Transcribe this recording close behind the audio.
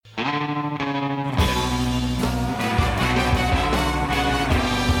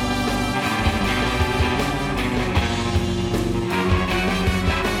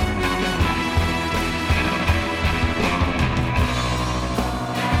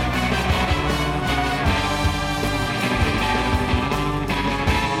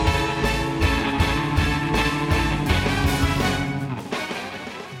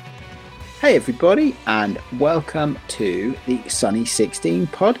Hi everybody and welcome to the Sunny 16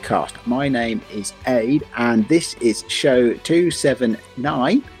 podcast. My name is Aid and this is show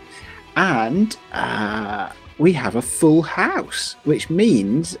 279 and we have a full house, which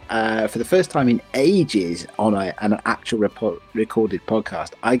means for the first time in ages on an actual recorded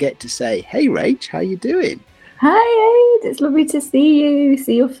podcast, I get to say, hey Rach, how you doing? Hi Aid, it's lovely to see you,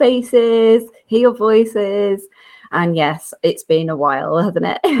 see your faces, hear your voices. And yes, it's been a while, hasn't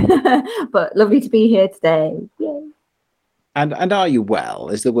it? But lovely to be here today. Yay. And are you well?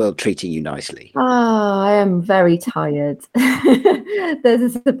 Is the world treating you nicely? Oh, I am very tired. There's a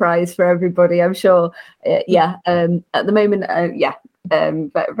surprise for everybody, I'm sure. At the moment,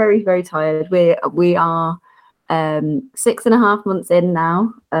 but very, very tired. We are 6.5 months in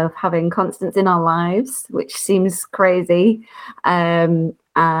now of having Constance in our lives, which seems crazy.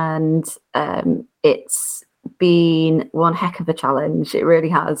 It's been one heck of a challenge. It really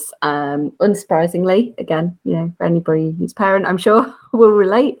has. Unsurprisingly, again, for anybody who's parent, I'm sure will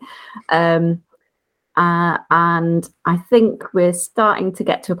relate. And I think we're starting to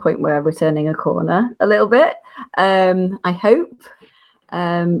get to a point where we're turning a corner a little bit. I hope.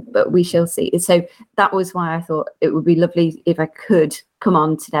 But we shall see. So that was why I thought it would be lovely if I could come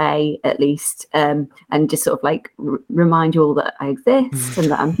on today at least, and just sort of like remind you all that I exist and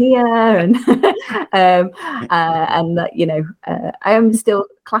that I'm here, and and that I am still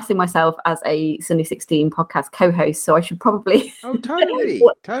classing myself as a Sunny 16 podcast co-host. So I should probably totally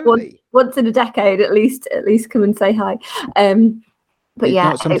once in a decade at least come and say hi. But it's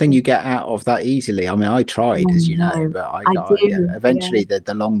not something you get out of that easily. I mean, I tried, as you know, but I eventually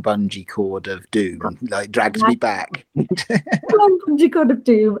the long bungee cord of doom drags me back. Long bungee cord of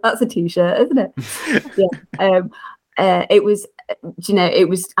doom. That's a t-shirt, isn't it? It was, it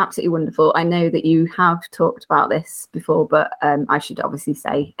was absolutely wonderful. I know that you have talked about this before, but I should obviously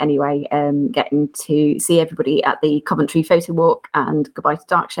say anyway, getting to see everybody at the Coventry photo walk and goodbye to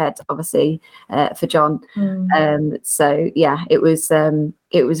Darkshed, obviously, for John. So yeah, it was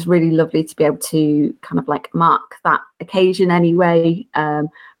really lovely to be able to kind of like mark that occasion anyway.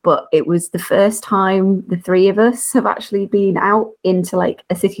 But it was the first time the three of us have actually been out into like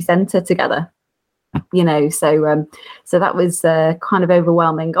a city centre together. So that was kind of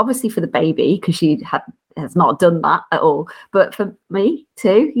overwhelming, obviously for the baby, because she has not done that at all, but for me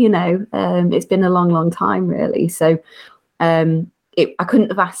too, it's been a long time really. So I couldn't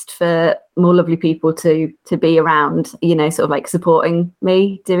have asked for more lovely people to be around, sort of like supporting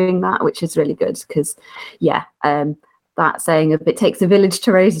me doing that, which is really good because that saying of it takes a village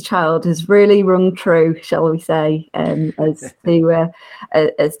to raise a child has really rung true, shall we say, as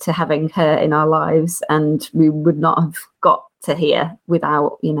to having her in our lives, and we would not have got to here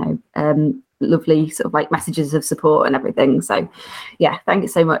without lovely sort of like messages of support and everything. So yeah, thank you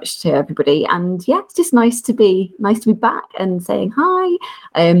so much to everybody, and yeah, it's just nice to be back and saying hi.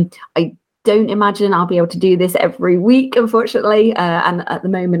 I don't imagine I'll be able to do this every week, unfortunately, and at the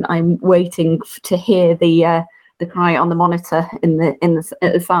moment I'm waiting to hear the cry on the monitor in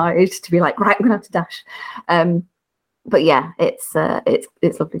the side to be like, right, I'm gonna have to dash. But yeah, it's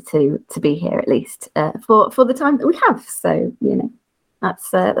lovely to be here at least for the time that we have. So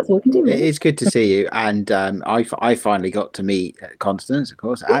that's all we can do. Really. It's good to see you, and I finally got to meet Constance, of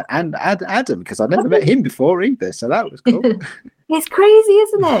course, and Adam, because I've never met him before either. So that was cool. It's crazy,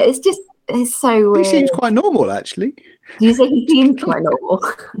 isn't it? It's so weird. He seems quite normal, actually. Do you say he seems quite normal?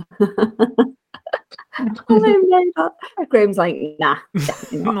 Graham's like, nah,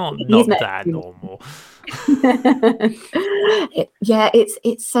 not that normal.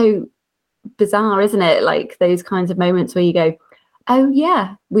 It's so bizarre, isn't it? Like those kinds of moments where you go, oh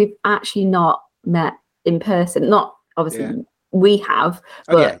yeah, we've actually not met in person. Not obviously we have,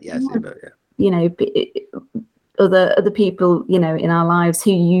 but other people, in our lives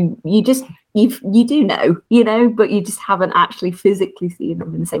who you do know, but you just haven't actually physically seen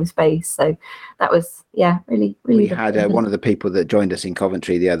them in the same space. So that was, really. We had one of the people that joined us in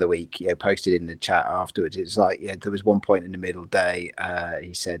Coventry the other week, posted in the chat afterwards. It's like, there was one point in the middle day,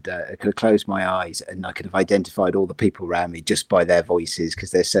 he said, I could have closed my eyes and I could have identified all the people around me just by their voices,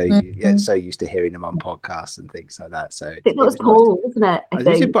 because they're so so used to hearing them on podcasts and things like that. So it was Paul, wasn't it?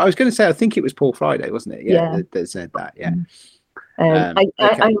 I was going to say, I think it was Paul Friday, wasn't it? That said that. I read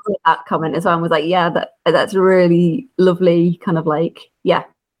that comment as well and was like, that's really lovely, kind of like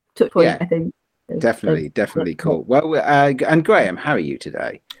touch point. I think definitely cool. Well, and Graham, how are you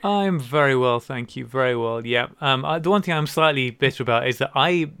today? I'm very well, thank you. Very well, yeah. The one thing I'm slightly bitter about is that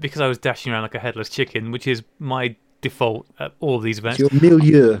because I was dashing around like a headless chicken, which is my default at all of these events. It's your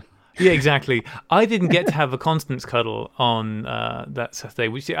milieu. Yeah, exactly. I didn't get to have a Constance cuddle on that Saturday,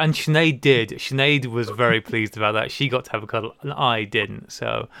 and Sinead did. Sinead was very pleased about that. She got to have a cuddle, and I didn't.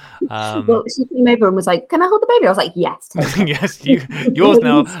 So, Well, she came over and was like, "Can I hold the baby?" I was like, "Yes." Take it." yes, yours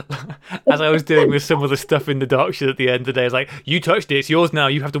now. As I was doing with some of the stuff in the doctor at the end of the day, it's like, you touched it, it's yours now.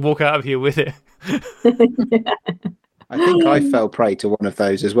 You have to walk out of here with it. I think I fell prey to one of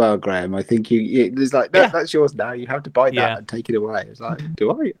those as well, Graham. I think there's like, no, Yeah. that's yours now. You have to buy Yeah. that and take it away. It's like, do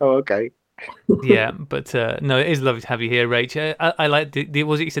I? Oh, okay. Yeah, but no, it is lovely to have you here, Rach. I like the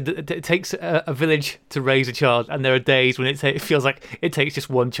was it you said that it takes a village to raise a child, and there are days when it feels like it takes just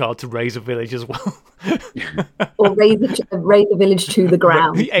one child to raise a village as well. Or raise a village to the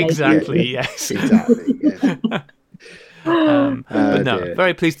ground. Exactly. Yes. Exactly. Yes. But no, dear.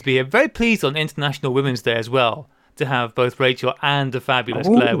 very pleased to be here. Very pleased on International Women's Day as well to have both Rachel and the fabulous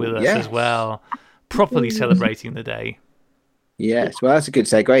Claire with us yes. as well, properly celebrating the day. Yes. Well, that's a good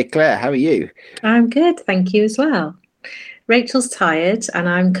segue. Claire, how are you? I'm good, thank you as well. Rachel's tired and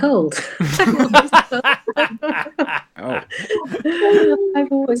I'm cold. Oh,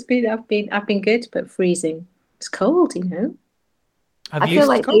 I've been good, but freezing. It's cold, you know. Have I you feel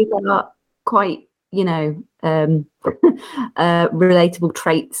like these are quite, relatable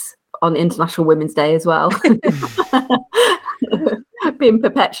traits on International Women's Day as well. Being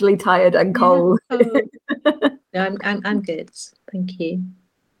perpetually tired and cold. No, I'm good. Thank you.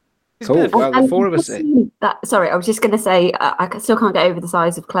 cool. Well, the And four of us. sorry, I was just going to say, I still can't get over the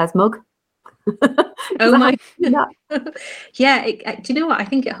size of Claire's mug. Oh my! Yeah. Yeah. Do you know what? I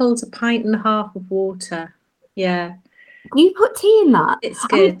think it holds 1.5 pints of water. Yeah, You put tea in that? it's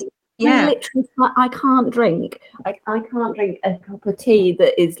good. Yeah. Literally, I can't drink. I can't drink a cup of tea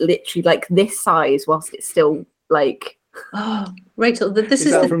that is literally like this size whilst it's still like. Oh, Rachel, this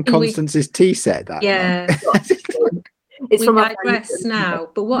Is that the from thing Constance's tea set? That Yeah. It's We from a digress now.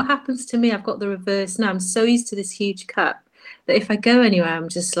 But what happens to me? I've got the reverse now. I'm so used to this huge cup that if I go anywhere, I'm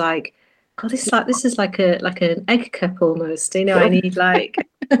just like, God, this is like an egg cup almost. You know, I need like.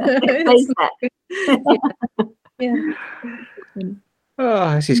 Yeah.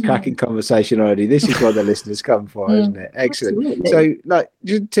 Oh, this is cracking conversation already. This is what the listeners come for, isn't it? Excellent. Absolutely. So, like,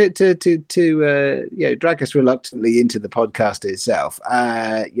 just to drag us reluctantly into the podcast itself.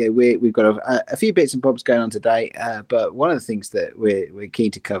 We've got a few bits and bobs going on today, but one of the things that we're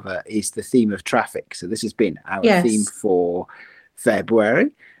keen to cover is the theme of traffic. So this has been our theme for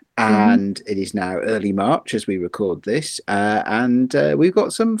February. And it is now early March as we record this, and we've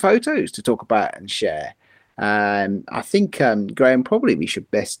got some photos to talk about and share. I think, Graham, probably we should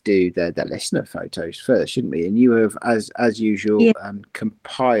best do the listener photos first, shouldn't we? And you have, as usual,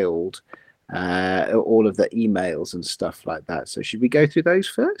 compiled all of the emails and stuff like that. So should we go through those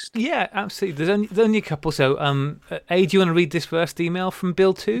first? Yeah, absolutely. There's only a couple. So, A, do you want to read this first email from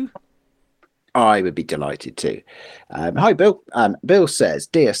Bill too? I would be delighted to. Hi, Bill. Bill says,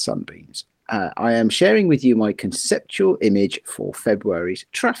 Dear Sunbeams, I am sharing with you my conceptual image for February's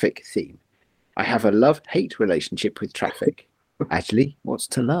traffic theme. I have a love-hate relationship with traffic. Actually, what's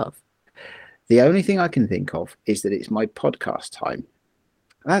to love? The only thing I can think of is that it's my podcast time.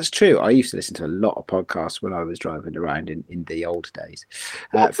 That's true. I used to listen to a lot of podcasts when I was driving around in the old days.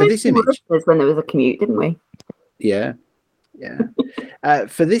 For this image, when there was a commute, didn't we? Yeah.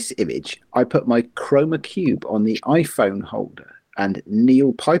 For this image, I put my Chroma Cube on the iPhone holder, and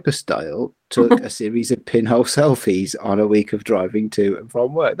Neil Piper style took a series of pinhole selfies on a week of driving to and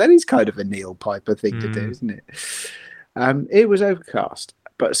from work. That is kind of a Neil Piper thing to do, isn't it? It was overcast,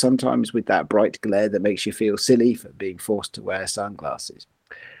 but sometimes with that bright glare that makes you feel silly for being forced to wear sunglasses.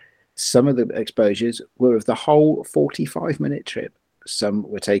 Some of the exposures were of the whole 45-minute trip. Some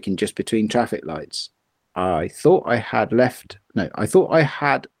were taken just between traffic lights. I thought I had left a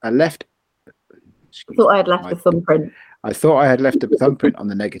thumbprint. I thought I had left a thumbprint on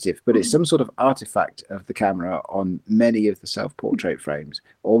the negative, but it's some sort of artifact of the camera on many of the self-portrait frames,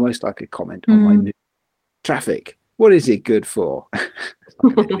 almost like a comment on my new traffic. What is it good for? It's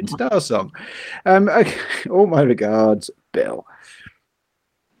like a Edwin Starr song. Okay. All my regards, Bill.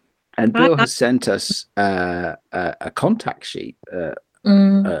 And Bill has sent us a contact sheet,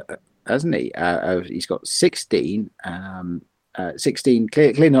 hasn't he? He's got 16. 16,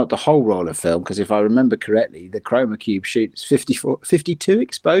 clearly not the whole roll of film, because if I remember correctly, the Chroma Cube shoots 52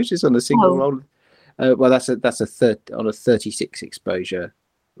 exposures on a single roll. Well, that's a 36 exposure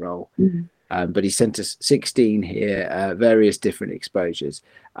roll. But he sent us 16 here, various different exposures.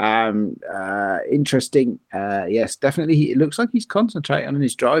 Interesting. Yes, definitely. It looks like he's concentrating on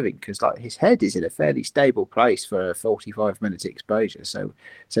his driving, because like his head is in a fairly stable place for a 45-minute exposure. So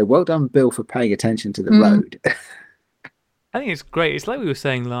well done, Bill, for paying attention to the road. I think it's great. It's like we were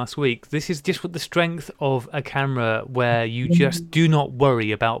saying last week. This is just with the strength of a camera where you just do not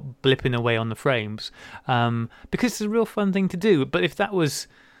worry about blipping away on the frames, because it's a real fun thing to do. But if that was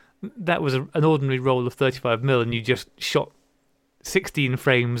an ordinary roll of 35mm and you just shot 16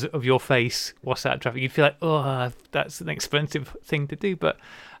 frames of your face whilst out of traffic, you'd feel like, oh, that's an expensive thing to do. But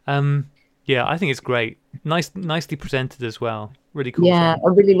yeah, I think it's great. Nicely presented as well. Really cool. Yeah,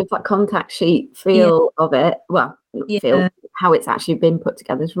 film. I really love that contact sheet feel of it. Well, feel how it's actually been put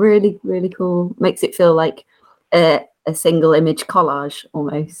together. It's really, really cool. Makes it feel like a single image collage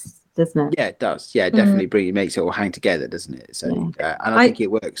almost, doesn't it? Yeah, it does. Yeah, it definitely makes it all hang together, doesn't it? So, and I think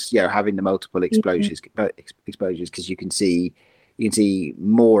it works. Having the multiple exposures, because you can see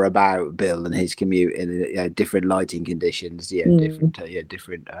more about Bill and his commute in different lighting conditions.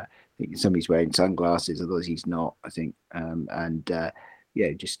 Different. I think somebody's wearing sunglasses, others he's not. I think,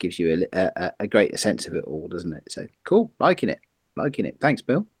 it just gives you a great sense of it all, doesn't it? So cool, liking it. Thanks,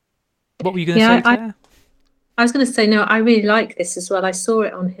 Bill. What were you going to say, Claire? I was going to say, no, I really like this as well. I saw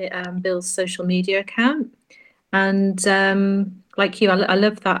it on Bill's social media account, and like you, I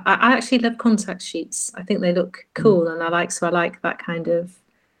love that. I actually love contact sheets. I think they look cool, and I like that kind of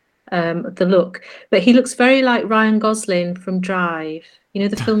the look. But he looks very like Ryan Gosling from Drive. You know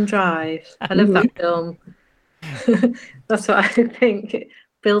the film Drive. I love that film. That's what I think.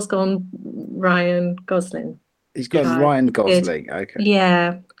 Bill's gone Ryan Gosling. He's got Ryan Gosling. Good. Okay.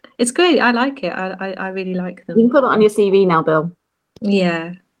 Yeah, it's great. I like it. I really like them. You can put it on your CV now, Bill.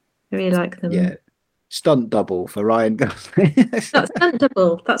 Yeah, I really like them. Yeah, stunt double for Ryan Gosling. Stunt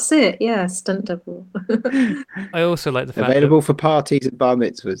double. That's it. Yeah, stunt double. I also like the fact available for parties and bar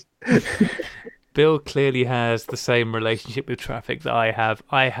mitzvahs. Bill clearly has the same relationship with traffic that I have.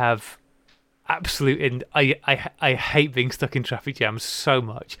 I have I hate being stuck in traffic jams so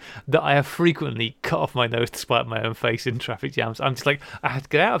much that I have frequently cut off my nose to spite my own face in traffic jams. I'm just like, I have to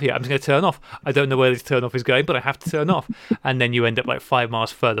get out of here. I'm just going to turn off. I don't know where this turn off is going, but I have to turn off. And then you end up like 5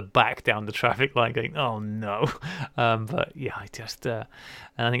 miles further back down the traffic line going, oh no. But yeah, and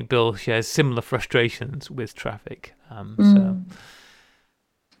I think Bill shares similar frustrations with traffic. So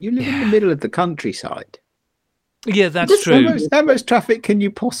you live in the middle of the countryside. Yeah, that's true. How much traffic can you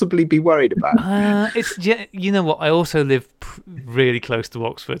possibly be worried about? You know what? I also live really close to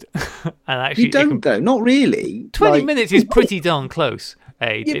Oxford, and actually, you don't though. Not really. 20 minutes is pretty darn close.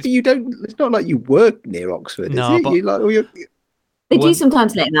 But you don't. It's not like you work near Oxford, no, is it? But they do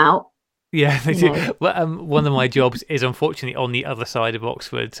sometimes let them out. Yeah, they do. Well, one of my jobs is unfortunately on the other side of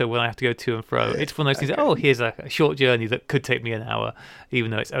Oxford, so when I have to go to and fro, it's one of those things. Oh, here's a short journey that could take me an hour,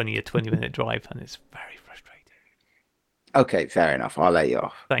 even though it's only a 20-minute drive, and it's very frustrating. Okay, fair enough. I'll let you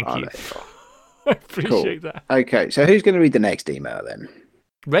off. Thank you. I appreciate that. Okay, so who's going to read the next email then?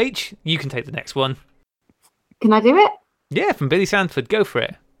 Rach, you can take the next one. Can I do it? Yeah, from Billy Sandford. Go for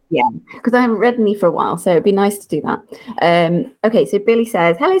it. Yeah, because I haven't read any for a while, so it'd be nice to do that. Okay, so Billy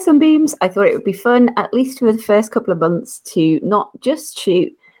says, hello, Sunbeams. I thought it would be fun, at least for the first couple of months, to not just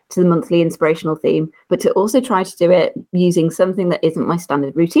shoot to the monthly inspirational theme, but to also try to do it using something that isn't my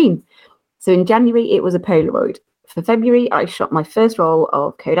standard routine. So in January, it was a Polaroid. For February, I shot my first roll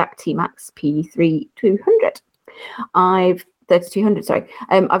of Kodak T-Max P3200. I've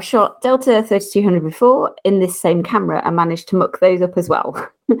shot Delta 3200 before in this same camera and managed to muck those up as well.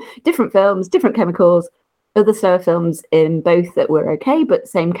 Different films, different chemicals, other slower films in both that were okay, but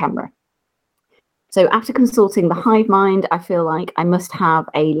same camera. So after consulting the hive mind, I feel like I must have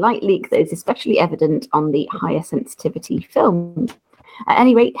a light leak that is especially evident on the higher sensitivity film. At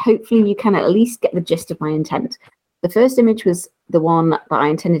any rate, hopefully you can at least get the gist of my intent. The first image was the one that I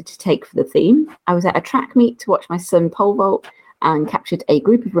intended to take for the theme. I was at a track meet to watch my son pole vault and captured a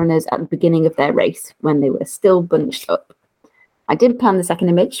group of runners at the beginning of their race when they were still bunched up. I didn't plan the second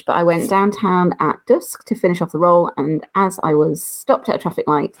image, but I went downtown at dusk to finish off the roll, and as I was stopped at a traffic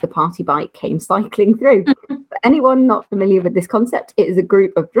light, the party bike came cycling through. For anyone not familiar with this concept, it is a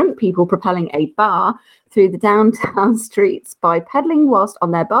group of drunk people propelling a bar through the downtown streets by pedaling whilst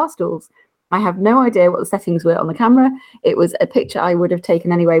on their bar stools. I have no idea what the settings were on the camera. It was a picture I would have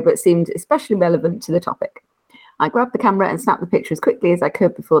taken anyway, but seemed especially relevant to the topic. I grabbed the camera and snapped the picture as quickly as I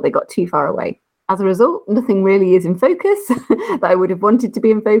could before they got too far away. As a result, nothing really is in focus that I would have wanted to be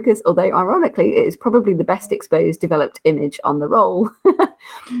in focus, although ironically, it is probably the best exposed developed image on the roll.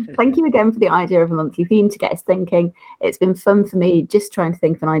 Thank you again for the idea of a monthly theme to get us thinking. It's been fun for me just trying to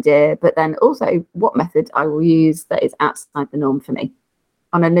think of an idea, but then also what method I will use that is outside the norm for me.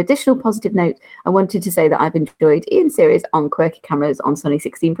 On an additional positive note, I wanted to say that I've enjoyed Ian's series on quirky cameras on Sunny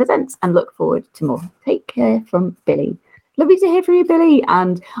 16 Presents and look forward to more. Take care from Billy. Lovely to hear from you, Billy.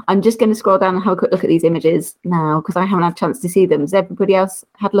 And I'm just going to scroll down and have a quick look at these images now because I haven't had a chance to see them. Has everybody else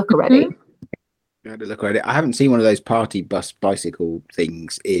had a look already? I had a look at it. I haven't seen one of those party bus bicycle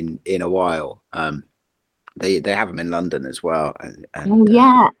things in a while. They have them in London as well. And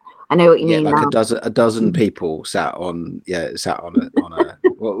Yeah, I know what you mean. like now. a dozen people sat on a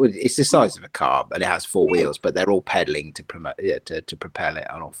well, it's the size of a car, but it has four wheels, but they're all pedaling to promote to propel it,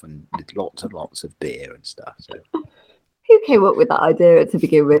 and often with lots and lots of beer and stuff. So Who came up with that idea to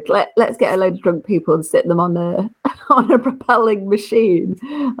begin with? Let's get a load of drunk people and sit them on a on a propelling machine.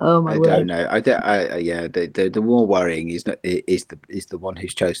 Oh my I word! don't know. Yeah. The more worrying is the one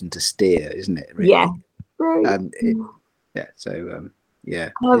who's chosen to steer, isn't it? Really? Yeah. Right. Yeah. So yeah.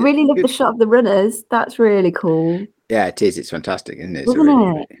 I really love the shot of the runners. That's really cool. Yeah, it is. It's fantastic, isn't it? Isn't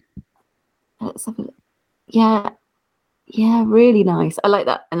it? Let's have a look. Yeah, really nice. I like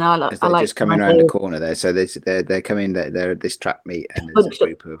that, and I like just coming around the corner there. So they're coming. They're at this track meet, and there's a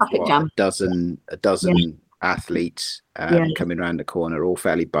group of a dozen athletes coming around the corner, all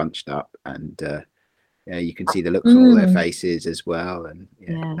fairly bunched up, and you can see the looks on all their faces as well, and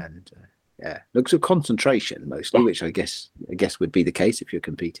looks of concentration mostly, which I guess would be the case if you're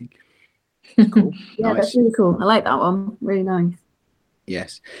competing. Cool. Yeah, nice. That's really cool. I like that one. Really nice.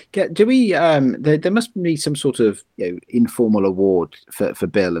 Yes. Do we? There must be some sort of informal award for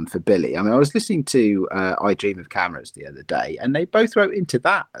Bill and for Billy. I mean, I was listening to I Dream of Cameras the other day, and they both wrote into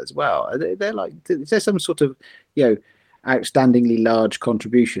that as well. They're like, is there some sort of outstandingly large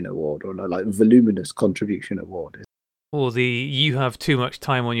contribution award or like voluminous contribution award? Or the "you have too much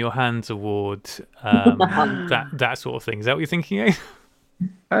time on your hands" award, that sort of thing. Is that what you're thinking, eh?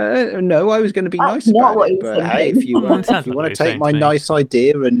 No, I was going to be nice about it, but hey, if you want to take my nice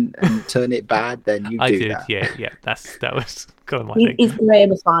idea and turn it bad, then you do that. Yeah, that was kind of my thing. He's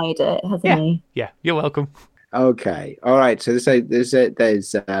Grahamified it, hasn't he? Yeah, you're welcome. Okay, all right. So there's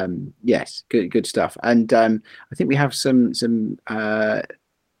yes, good stuff, and I think we have some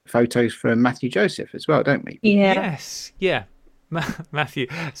photos from Matthew Joseph as well, don't we? Yeah. Yes, yeah. Matthew.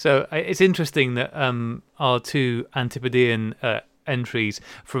 So it's interesting that our two Antipodean entries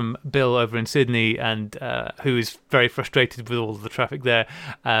from Bill over in Sydney, and who is very frustrated with all of the traffic there.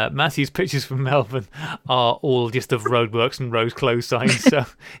 Matthew's pictures from Melbourne are all just of roadworks and road closed signs. So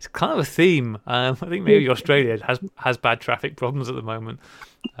it's kind of a theme. I think maybe Australia has bad traffic problems at the moment.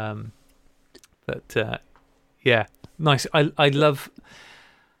 But yeah, nice. I love.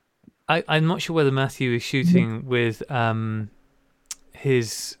 I'm not sure whether Matthew is shooting with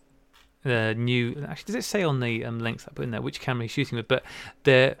his new. Actually, does it say on the links I put in there which camera he's shooting with? But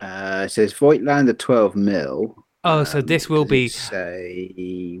there it says Voigtlander 12mm. Oh, so this will be.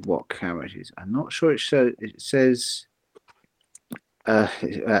 Say what camera it is. I'm not sure. It says.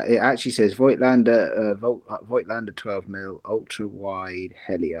 It actually says Voigtlander 12mm ultra wide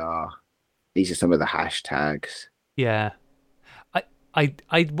Heliar. These are some of the hashtags. Yeah.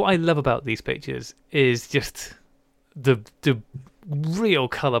 What I love about these pictures is just the real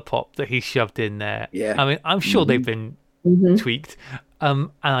color pop that he shoved in there. Yeah. I mean, I'm sure they've been tweaked, and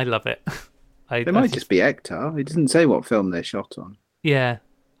I love it. They might just be Ektar. It doesn't say what film they're shot on. Yeah.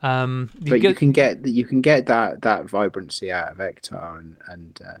 But you can get that vibrancy out of Ektar,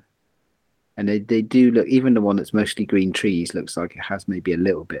 and they do look. Even the one that's mostly green trees looks like it has maybe a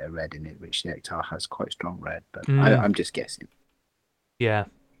little bit of red in it, which the Ektar has quite strong red. But I'm just guessing. Yeah.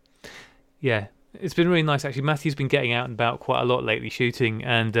 It's been really nice, actually. Matthew's been getting out and about quite a lot lately shooting,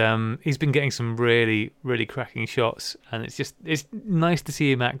 and he's been getting some really, really cracking shots, and it's nice to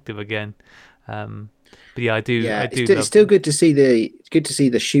see him active again. But yeah, I do. Yeah, it's still good to see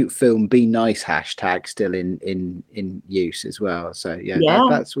the shoot film be nice hashtag still in use as well. So yeah.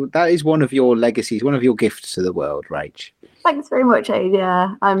 That is one of your legacies, one of your gifts to the world, Rach. Thanks very much, Aid.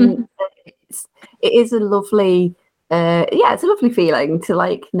 Yeah, it is a lovely. It's a lovely feeling to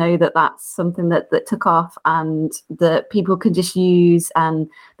know that that's something that took off and that people can just use, and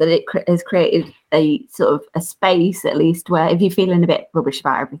that it has created a sort of a space, at least, where if you're feeling a bit rubbish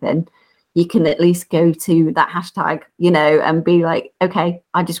about everything, you can at least go to that hashtag, and be like, okay,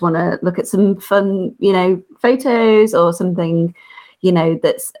 I just want to look at some fun, photos or something,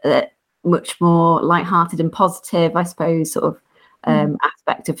 that's much more lighthearted and positive, I suppose, sort of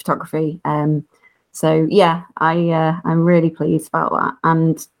aspect of photography. So yeah, I'm really pleased about that,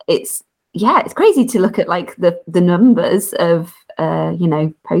 and it's crazy to look at the numbers of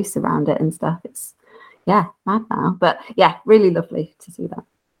posts around it and stuff. It's mad now, but yeah, really lovely to see that.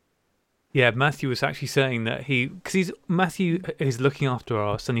 Yeah, Matthew was actually saying that Matthew is looking after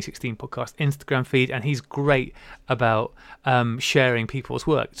our Sunny 16 podcast Instagram feed, and he's great about sharing people's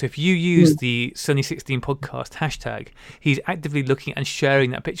work. So if you use the Sunny 16 podcast hashtag, he's actively looking and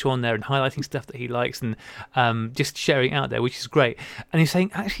sharing that picture on there and highlighting stuff that he likes and just sharing out there, which is great. And he's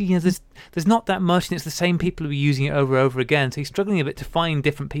saying actually, there's not that much, and it's the same people who are using it over and over again. So he's struggling a bit to find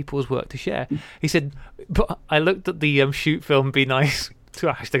different people's work to share. He said, but I looked at the shoot film Be Nice to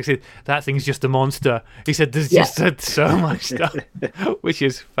a hashtag, said that thing's just a monster. He said there's just so much stuff, which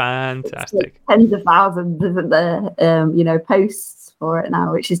is fantastic. Like tens of thousands, isn't there? Posts for it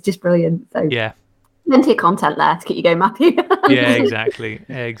now, which is just brilliant. So yeah, plenty of content there to keep you going, Matthew. Yeah, exactly.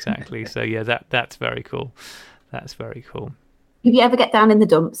 So yeah, that's very cool. That's very cool. If you ever get down in the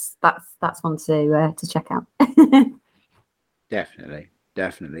dumps, that's one to check out. Definitely.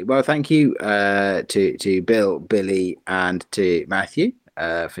 Well, thank you to Bill, Billy, and to Matthew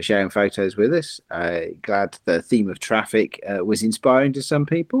for sharing photos with us. Glad the theme of traffic was inspiring to some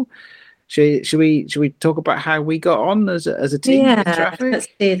people. Should we talk about how we got on as a team with traffic? Let's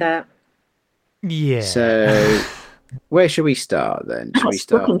do that. Yeah. So, where should we start then? Should we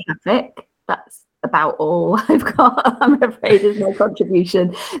start? Stuck in traffic. That's about all I've got. I'm afraid there's no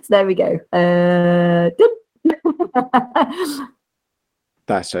contribution. So there we go.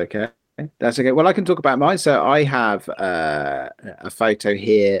 That's okay. Well, I can talk about mine. So I have a photo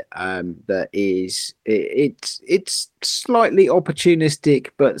here that is it's slightly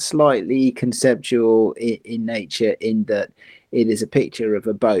opportunistic but slightly conceptual in nature, in that it is a picture of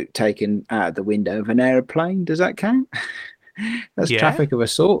a boat taken out of the window of an aeroplane. Does that count? That's traffic of a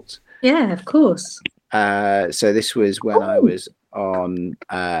sort. Yeah, of course. So this was when I was on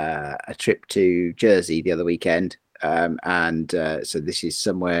a trip to Jersey the other weekend. So this is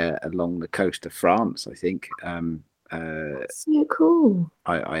somewhere along the coast of France, I think. So cool.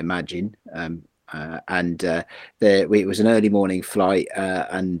 I imagine. It was an early morning flight,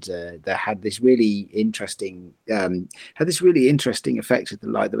 and they had this really interesting effect of the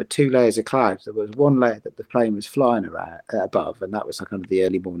light. There were two layers of clouds. There was one layer that the plane was flying around above, and that was kind of the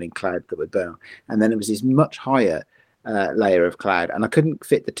early morning cloud that would burn. And then there was this much higher layer of cloud, and I couldn't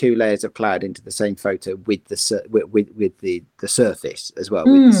fit the two layers of cloud into the same photo with the surface as well,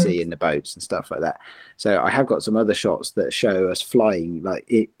 with the sea and the boats and stuff like that. So I have got some other shots that show us flying like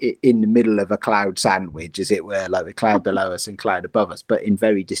in the middle of a cloud sandwich, as it were, like the cloud below us and cloud above us, but in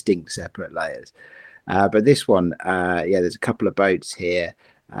very distinct separate layers. But this one, there's a couple of boats here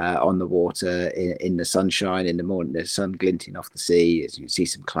on the water in the sunshine in the morning. There's sun glinting off the sea as you see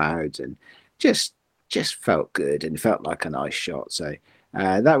some clouds, and just felt good and felt like a nice shot. So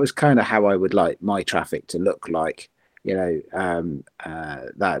that was kind of how I would like my traffic to look like. I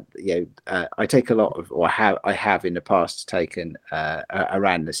take a lot of, or I have in the past taken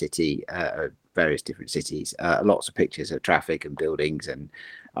around the city, various different cities, lots of pictures of traffic and buildings and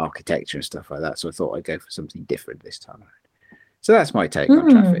architecture and stuff like that. So I thought I'd go for something different this time around. So that's my take on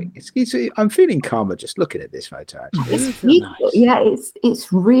traffic. I'm feeling calmer just looking at this photo. Actually, it's beautiful. Nice. Yeah,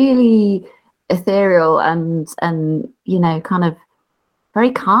 it's really ethereal and kind of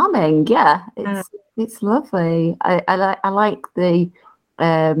very calming. Yeah, it's lovely. I like the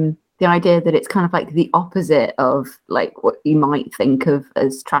idea that it's kind of like the opposite of like what you might think of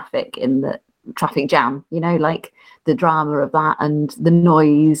as traffic in the traffic jam, like the drama of that and the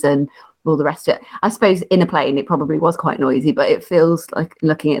noise and all the rest of it. I suppose in a plane it probably was quite noisy, but it feels like,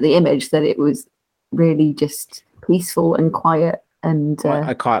 looking at the image, that it was really just peaceful and quiet. And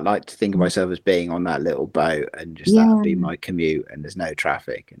I quite like to think of myself as being on that little boat, and just that would be my commute, and there's no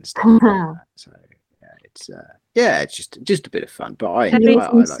traffic and stuff like that. So it's just a bit of fun. But I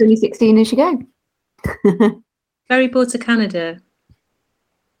like Sunny 16 as you go. Very bored to Canada.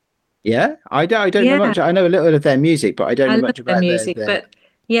 Yeah, I don't know much. I know a little of their music, but I don't know much about their music. Their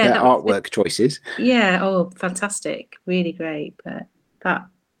artwork choices. Yeah, fantastic, really great. But that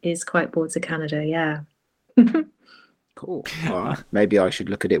is quite bored to Canada. Yeah. Cool. All right. Maybe I should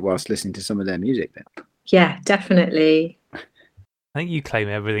look at it whilst listening to some of their music then. Yeah, definitely. I think you claim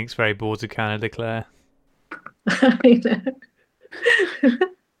everything's very bored to Canada, Claire. I know.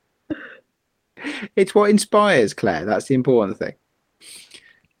 It's what inspires, Claire. That's the important thing.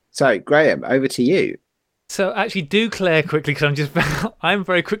 So, Graham, over to you. So, actually, do Claire quickly, because I'm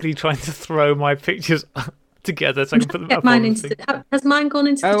very quickly trying to throw my pictures together so I can put them up. Has mine gone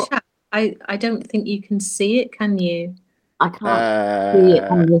into the chat? I don't think you can see it, can you? I can't see it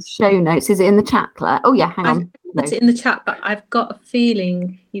on the show notes. Is it in the chat, Claire? Oh, yeah, hang on. Put it in the chat, but I've got a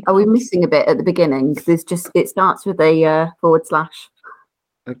feeling we're missing a bit at the beginning. It starts with a /.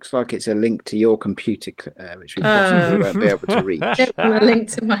 Looks like it's a link to your computer, which we possibly won't be able to reach. I don't want a link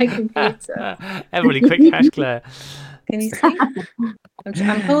to my computer. Everybody, quick cash, Claire. Can you see?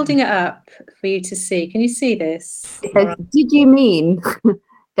 I'm holding it up for you to see. Can you see this? It says, did you mean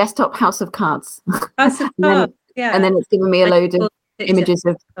desktop House of Cards? That's a And then- part, yeah. And then it's given me a load of Picture. images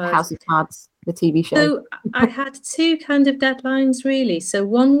of House of Cards, the TV show. So I had two kind of deadlines really. So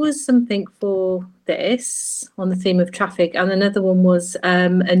one was something for this on the theme of traffic, and another one was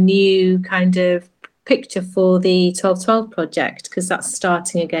a new kind of picture for the 1212 project, because that's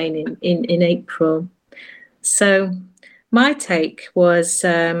starting again in April. So my take was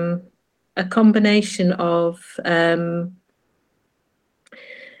a combination of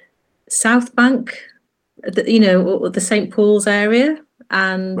South Bank, or the St. Paul's area,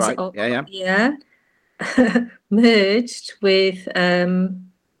 and Right. Yeah. merged with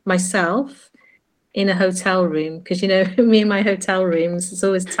myself in a hotel room, because me and my hotel rooms, there's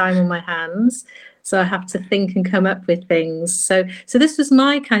always time on my hands, so I have to think and come up with things. So this was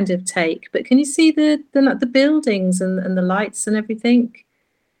my kind of take. But can you see the buildings and the lights and everything?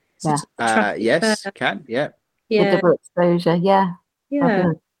 Yeah. Yes, can. Yeah. The Yeah, double exposure, yeah. yeah.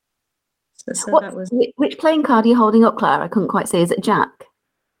 Fabulous. So What, that was which playing card are you holding up, Claire? I couldn't quite see. Is it Jack?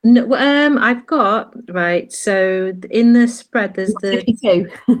 no. I've got right. So in the spread, there's the 52.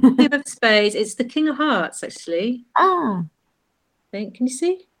 King of Spades. It's the King of Hearts, actually. Ah, I think. Can you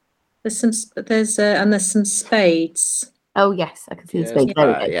see? There's some spades. oh yes, I can see the Yes, spade. There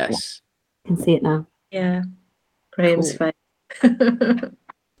we go. yes. I can see it now. Yeah, Graham's Cool. face.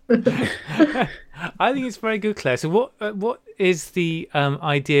 I think it's very good, Claire. So what is the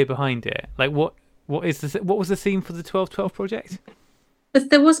idea behind it? Like what is what was the theme for the 1212 project? But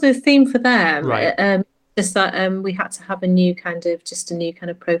there was no theme for them. Right. Just that we had to have a new kind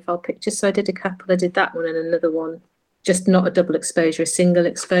of profile picture. So I did a couple. I did that one and another one, just not a double exposure, a single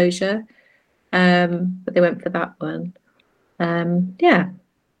exposure. But they went for that one. Yeah.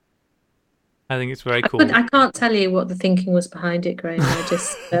 I think it's very cool. I can't tell you what the thinking was behind it, Graham. I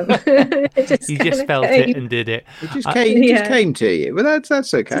just, it You kind just of felt came it and did it. It just came. It just Yeah. came to you. Well, that's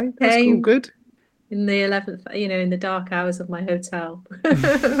okay. Just That's all came. good. in the 11th, in the dark hours of my hotel.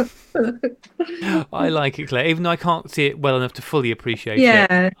 I like it, Claire. Even though I can't see it well enough to fully appreciate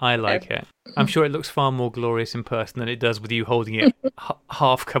Yeah. it, I like it. I'm sure it looks far more glorious in person than it does with you holding it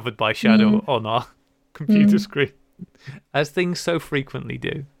half covered by shadow on our computer screen, as things so frequently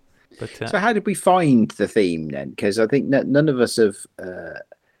do. But So how did we find the theme then? Because I think that none of us have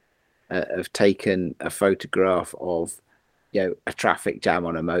taken a photograph of a traffic jam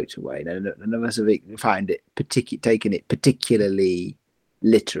on a motorway. None of us have taken it particularly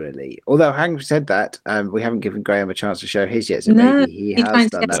literally. Although having said that, we haven't given Graham a chance to show his yet, so No, maybe he he's trying has to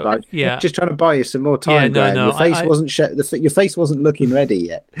done get that. But yeah, just trying to buy you some more time, Yeah, no, Graham. no, Your face wasn't your face wasn't looking ready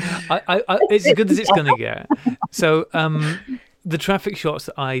yet. it's as good as it's going to get. So the traffic shots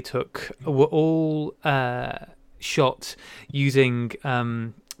that I took were all shot using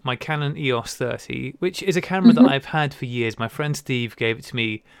my Canon EOS 30, which is a camera that I've had for years. My friend Steve gave it to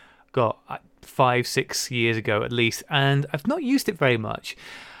me, 5-6 years ago at least, and I've not used it very much.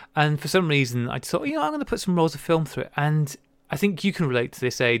 And for some reason, I thought, I'm going to put some rolls of film through it. And I think you can relate to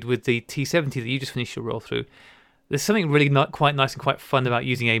this, Aid, with the T70 that you just finished your roll through. There's something really quite nice and quite fun about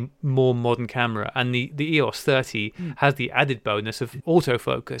using a more modern camera. And the EOS 30 has the added bonus of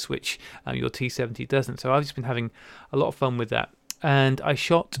autofocus, which your T70 doesn't. So I've just been having a lot of fun with that. And I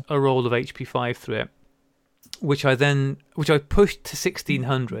shot a roll of HP5 through it, which I pushed to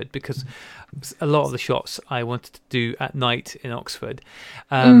 1600 because a lot of the shots I wanted to do at night in Oxford,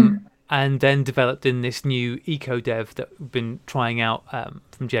 and then developed in this new EcoDev that we've been trying out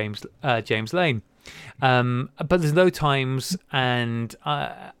from James Lane. But there's no times, and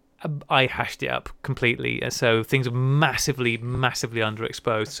I hashed it up completely, so things are massively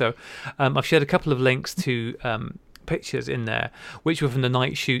underexposed. So I've shared a couple of links to pictures in there, which were from the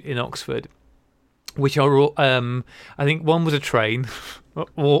night shoot in Oxford, which are all, I think one was a train,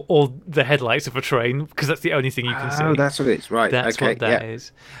 or the headlights of a train, because that's the only thing you can see. Oh, that's what it's right. That's okay, what that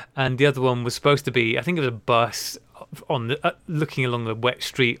is. And the other one was supposed to be, I think it was a bus on the looking along a wet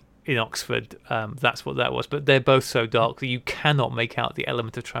street in Oxford. That's what that was. But they're both so dark that you cannot make out the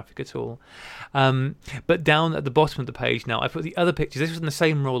element of traffic at all. But down at the bottom of the page now, I put the other pictures. This was in the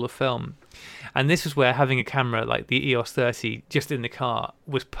same roll of film. And this is where having a camera like the EOS 30 just in the car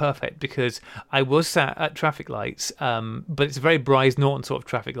was perfect, because I was sat at traffic lights, but it's a very Bryce Norton sort of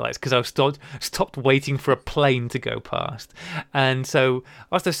traffic lights, because I was stopped waiting for a plane to go past. And so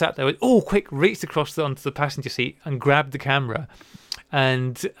after I sat there, quick, reached across onto the passenger seat and grabbed the camera.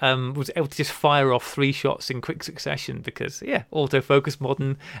 and was able to just fire off 3 shots in quick succession because, autofocus,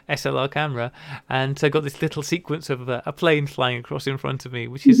 modern SLR camera. And so I got this little sequence of a plane flying across in front of me,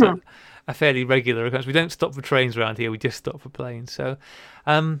 which is a fairly regular occurrence. We don't stop for trains around here, we just stop for planes. So,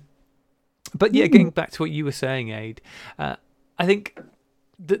 but yeah, getting back to what you were saying, Aid, I think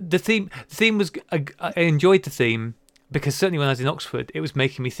the theme was, I enjoyed the theme, because certainly when I was in Oxford, it was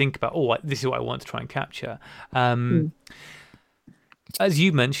making me think about, this is what I want to try and capture. As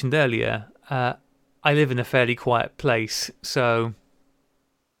you mentioned earlier, I live in a fairly quiet place, so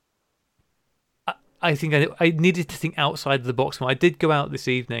I think I needed to think outside the box more. I did go out this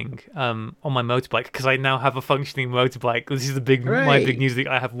evening on my motorbike, because I now have a functioning motorbike. This is my big news. That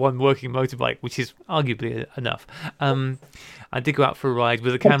I have one working motorbike, which is arguably enough. I did go out for a ride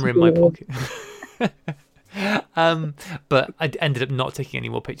with a camera in my pocket. But I ended up not taking any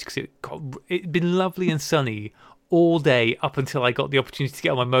more pictures because it'd been lovely and sunny all day up until I got the opportunity to get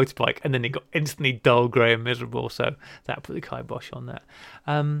on my motorbike, and then it got instantly dull, grey and miserable, so that put the kibosh on that.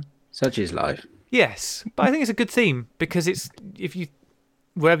 Such is life. Yes, but I think it's a good theme, because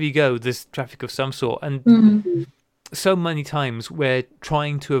wherever you go, there's traffic of some sort, and so many times we're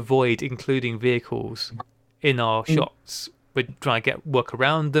trying to avoid including vehicles in our shots. We're trying to work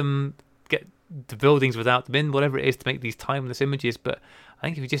around them, get the buildings without them in, whatever it is, to make these timeless images. But I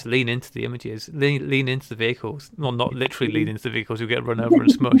think if you just lean into the images, lean into the vehicles, well, not literally lean into the vehicles, you'll get run over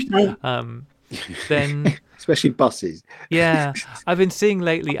and smushed. Then especially buses. Yeah, I've been seeing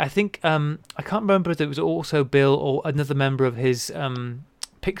lately, I think I can't remember if it was also Bill or another member of his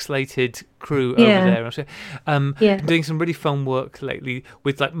pixelated crew over there, doing some really fun work lately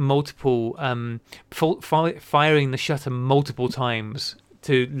with like multiple firing the shutter multiple times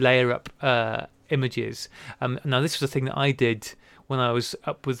to layer up images. Now this was a thing that I did when I was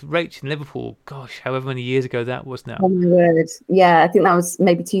up with Rach in Liverpool. Gosh, however many years ago that was now. Oh my word! Yeah, I think that was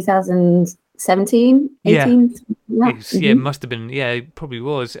maybe 2017, 18. It must have been. Yeah, it probably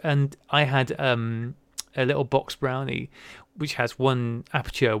was. And I had a little box Brownie, which has 1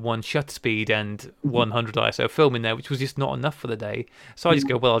 aperture, 1 shutter speed, and 100 ISO film in there, which was just not enough for the day. So I just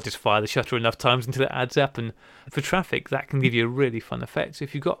go, I'll just fire the shutter enough times until it adds up. And for traffic, that can give you a really fun effect. So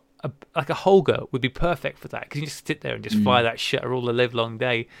if you've got a Holger, would be perfect for that, because you just sit there and just fire that shutter all the live long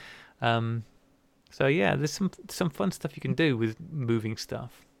day. So yeah, there's some fun stuff you can do with moving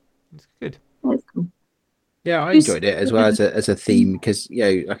stuff. It's good. That's cool. Yeah, I enjoyed it as well as a theme, because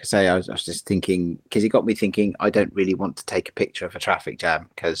like I say, I was just thinking, because it got me thinking, I don't really want to take a picture of a traffic jam,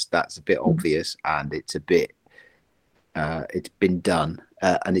 because that's a bit obvious, and it's a bit it's been done,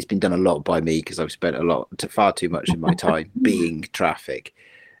 and it's been done a lot by me, because I've spent far too much of my time being traffic.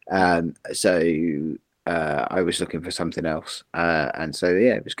 So I was looking for something else, and so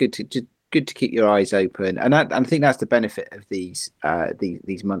it was good to keep your eyes open, and I think that's the benefit of these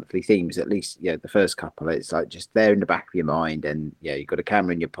monthly themes. At least, the first couple, it's like just there in the back of your mind, and you've got a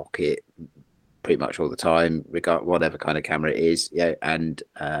camera in your pocket pretty much all the time, regard whatever kind of camera it is, and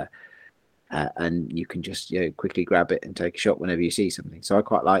you can just quickly grab it and take a shot whenever you see something. So I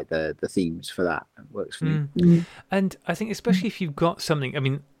quite like the themes for that. It works for me. And I think especially if you've got something, I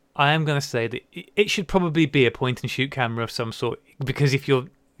mean, I am going to say that it should probably be a point and shoot camera of some sort, because if you're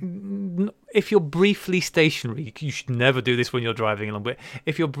briefly stationary, you should never do this when you're driving along, but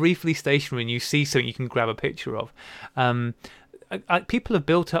if you're briefly stationary and you see something you can grab a picture of, people have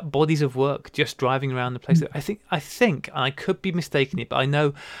built up bodies of work just driving around the place. I think, and I could be mistaken it, but I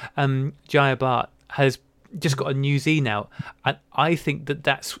know Jaya Bhatt has just got a new zine out, and I think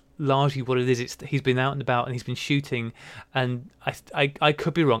that's largely what it is. He's been out and about and he's been shooting, and I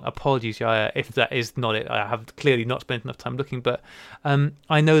could be wrong. Apologies, Jaya, if that is not it. I have clearly not spent enough time looking, but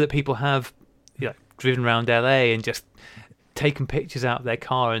I know that people have driven around LA and just taken pictures out of their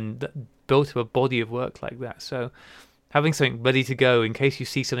car and built up a body of work like that. So having something ready to go in case you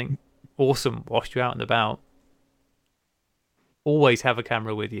see something awesome whilst you're out and about. Always have a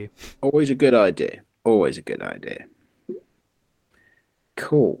camera with you. Always a good idea. Always a good idea.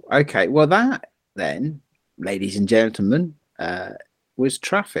 Cool. Okay. Well, that then, ladies and gentlemen, was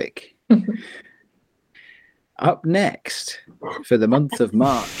traffic. Up next for the month of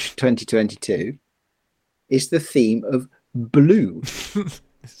March 2022 is the theme of blue.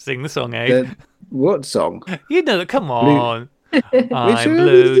 Sing the song, eh? What song? You know that. Come on. I'm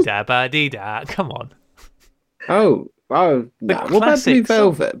blue, da ba dee da. Come on. Oh, no. What about Blue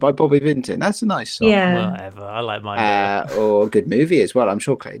Velvet by Bobby Vinton? That's a nice song. Yeah. Whatever. I like mine. Or a good movie as well. I'm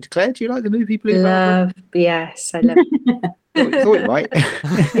sure Claire, do you like the movie Blue Velvet? Yes, I love it. Thought you might.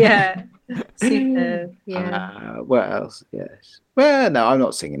 Yeah. Superb. Yeah. What else? Yes. Well, no, I'm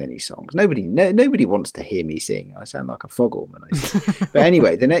not singing any songs. Nobody wants to hear me sing. I sound like a foghorn when I sing. But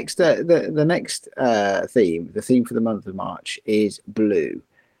anyway, the next theme, the theme for the month of March is blue.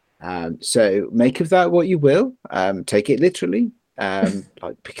 So make of that what you will. Take it literally,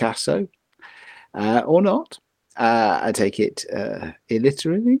 like Picasso, or not. I take it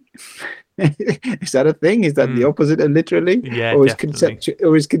illiterally. Is that a thing? Is that the opposite of literally? Yeah, or is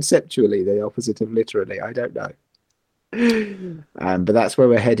conceptually the opposite of literally? I don't know. But that's where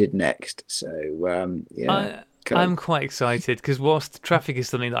we're headed next. So yeah. I'm quite excited because whilst traffic is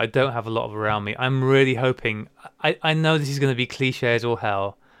something that I don't have a lot of around me, I'm really hoping. I know this is going to be cliche as all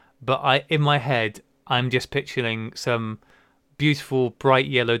hell, but in my head, I'm just picturing some beautiful bright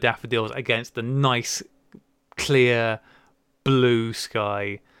yellow daffodils against the nice clear blue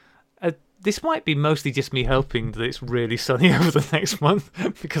sky. This might be mostly just me hoping that it's really sunny over the next month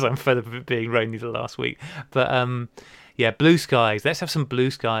because I'm fed up of it being rainy the last week. But yeah, blue skies. Let's have some blue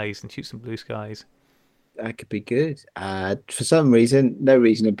skies and shoot some blue skies. That could be good. For some reason, no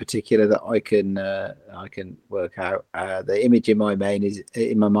reason in particular that I can work out. The image in my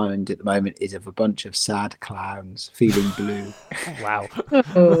mind at the moment is of a bunch of sad clowns feeling blue. Wow.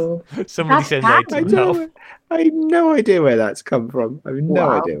 Oh. Somebody send aid to help. I have no idea where that's come from. I have no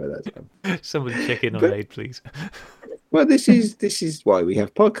idea where that's come from. Somebody check in on aid, please. Well, this is why we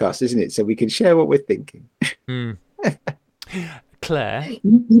have podcasts, isn't it? So we can share what we're thinking. Claire,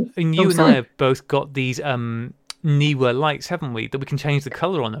 and you and I have both got these Neewer lights, haven't we? That we can change the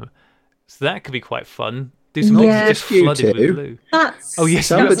colour on them. So that could be quite fun. Do some just flooded with blue. Yes,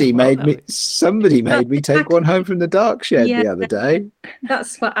 somebody made me take one home from the dark shed the other day.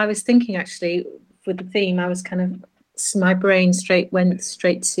 That's what I was thinking actually with the theme. I was kind of my brain went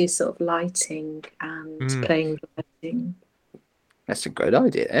straight to sort of lighting and playing with lighting. That's a great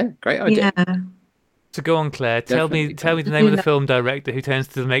idea. Great idea. Yeah. So go on, Claire. Tell me the name of the film director who tends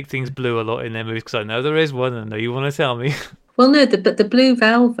to make things blue a lot in their movies, because I know there is one, and I know you want to tell me. Well, no, but the Blue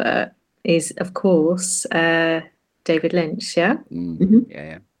Velvet is, of course, David Lynch. Yeah.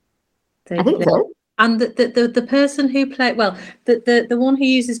 Yeah. I think so. And the person who played the one who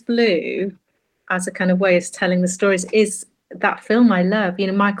uses blue as a kind of way of telling the stories is that film I love. You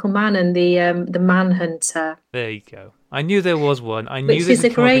know, Michael Mann and the Manhunter. There you go. I knew there was one. Which is a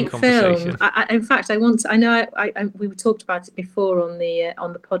great film. In fact, we talked about it before on the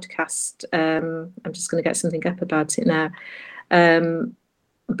podcast. I'm just going to get something up about it now.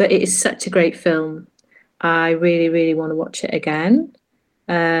 But it is such a great film. I really, really want to watch it again.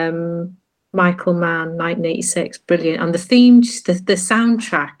 Michael Mann, 1986, brilliant. And the theme, the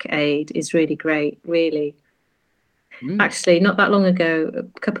soundtrack aid is really great, really. Actually, not that long ago, a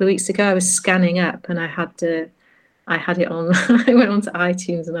couple of weeks ago, I was scanning up and I had it on. I went onto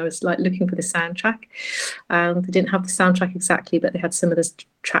iTunes and I was like looking for the soundtrack. They didn't have the soundtrack exactly, but they had some of the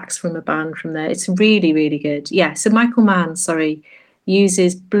tracks from a band from there. It's really, really good. Yeah. So Michael Mann,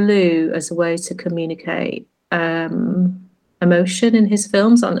 uses blue as a way to communicate emotion in his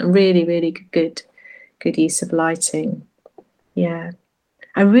films, and really, really good use of lighting. Yeah.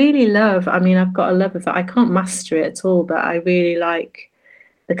 I really love. I mean, I've got a love of that. I can't master it at all, but I really like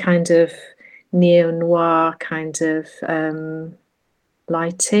the kind of neo-noir kind of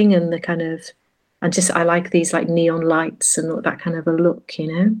lighting and the kind of, I like these like neon lights and that kind of a look,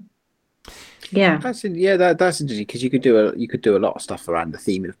 you know. Yeah, that's interesting because you could do a lot of stuff around the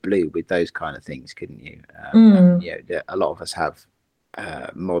theme of blue with those kind of things, couldn't you? A lot of us have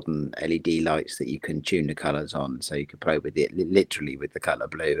modern LED lights that you can tune the colours on, so you can play with it literally with the colour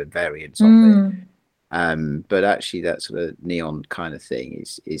blue and variants of it. But actually, that sort of neon kind of thing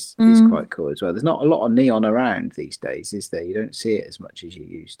is quite cool as well. There's not a lot of neon around these days, is there? You don't see it as much as you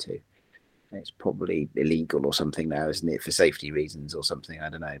used to. It's probably illegal or something now, isn't it, for safety reasons or something? I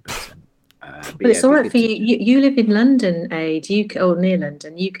don't know. But it's all right for you. You live in London, Aid. Near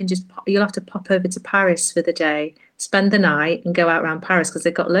London. You can you'll have to pop over to Paris for the day, spend the night, and go out around Paris because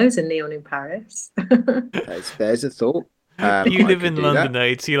they've got loads of neon in Paris. There's a thought. You live in London,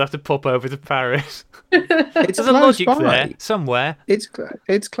 Aid, so you'll have to pop over to Paris. It's There's a logic there somewhere. It's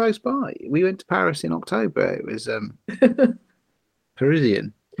close by. We went to Paris in October. It was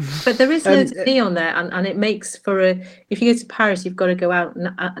Parisian. But there is loads of neon there, and it makes for if you go to Paris, you've got to go out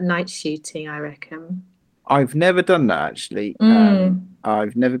night shooting, I reckon. I've never done that, actually.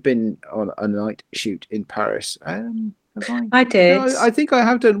 I've never been on a night shoot in Paris. I did. No, I think I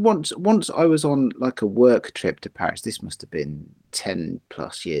have done once. Once I was on like a work trip to Paris. This must have been 10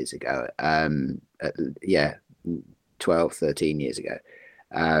 plus years ago. 12, 13 years ago.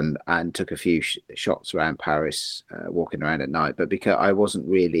 and took a few shots around Paris, walking around at night. But because I wasn't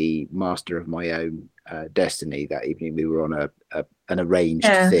really master of my own destiny that evening, we were on an arranged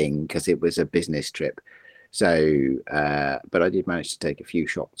thing because it was a business trip. So, but I did manage to take a few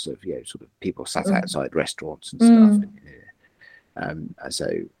shots of sort of people sat outside restaurants and stuff. So,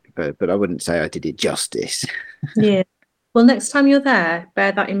 but I wouldn't say I did it justice. Yeah. Well, next time you're there,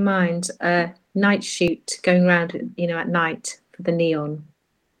 bear that in mind. Night shoot going around, at night for the neon.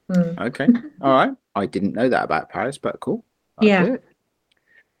 Okay. All right. I didn't know that about Paris, but cool. Yeah. Do it.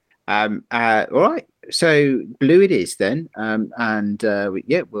 All right. So blue it is then.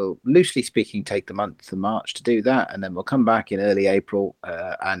 We'll loosely speaking take the month of March to do that, and then we'll come back in early April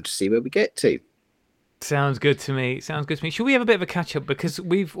and see where we get to. Sounds good to me. Should we have a bit of a catch up, because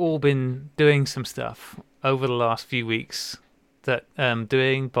we've all been doing some stuff over the last few weeks that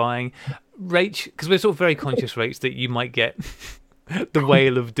buying. Rach, because we're sort of very conscious, Rach, that you might get the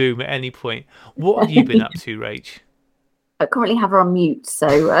Whale of Doom at any point. What have you been up to, Rach? I currently have her on mute, so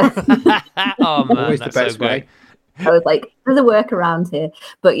oh man, always that's the best so way. I was like, there's a workaround here.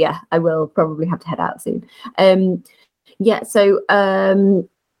 But yeah, I will probably have to head out soon.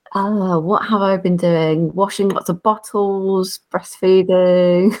 What have I been doing? Washing lots of bottles,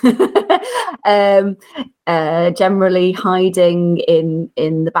 breastfeeding, generally hiding in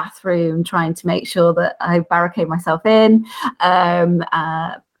the bathroom, trying to make sure that I barricade myself in.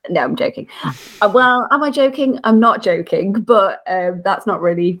 No, I'm joking. Well, am I joking? I'm not joking, but that's not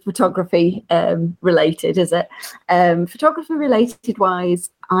really photography related, is it? Photography related wise,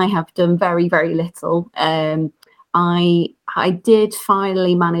 I have done very, very little. I did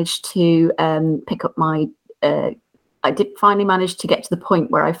finally manage to pick up my. I did finally manage to get to the point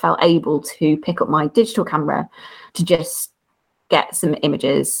where I felt able to pick up my digital camera to just get some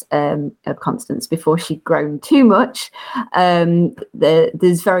images of Constance before she'd grown too much.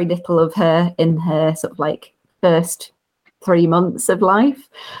 There's very little of her in her sort of like first 3 months of life.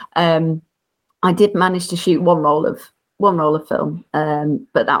 I did manage to shoot one roll of film,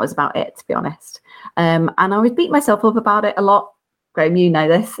 but that was about it, to be honest. And I would beat myself up about it a lot. Graham, you know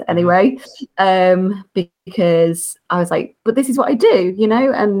this anyway, because I was like, but this is what I do,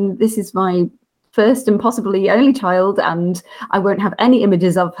 and this is my first and possibly only child, and I won't have any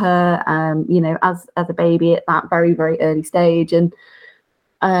images of her, as a baby at that very, very early stage. And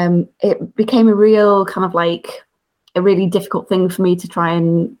it became a real kind of like a really difficult thing for me to try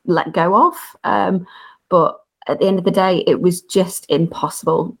and let go of. But at the end of the day, it was just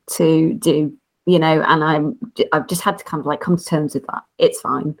impossible to do, and I've just had to kind of like come to terms with that. It's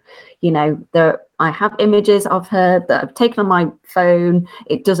fine. I have images of her that I've taken on my phone.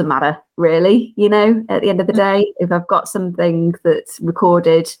 It doesn't matter really, at the end of the day, if I've got something that's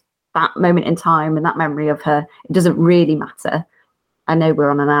recorded that moment in time and that memory of her, it doesn't really matter. I know we're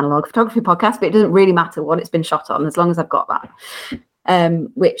on an analog photography podcast, but it doesn't really matter what it's been shot on as long as I've got that,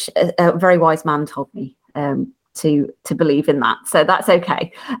 which a very wise man told me to believe in that. So that's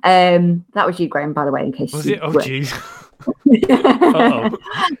okay. That was you, Graham, by the way, in case was you it? Oh, jeez.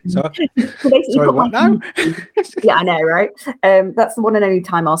 Sorry, what now? Yeah, I know, right? That's the one and only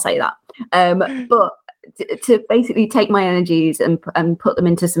time I'll say that. But to basically take my energies and put them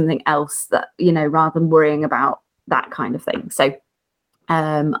into something else that, rather than worrying about that kind of thing. So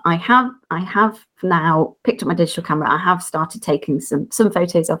I have now picked up my digital camera. I have started taking some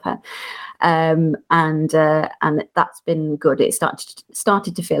photos of her, and that's been good. It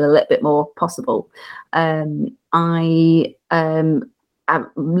started to feel a little bit more possible. I'm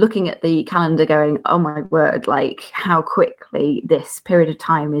looking at the calendar, going, oh my word! Like how quickly this period of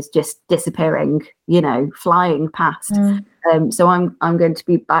time is just disappearing. Flying past. So I'm going to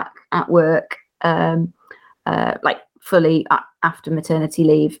be back at work, fully after maternity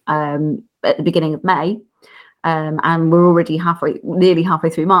leave at the beginning of May, and we're already nearly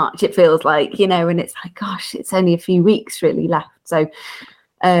halfway through March, it feels like, and it's like, gosh, it's only a few weeks really left. So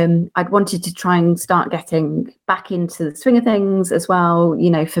I'd wanted to try and start getting back into the swing of things as well,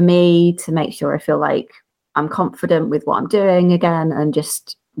 for me, to make sure I feel like I'm confident with what I'm doing again and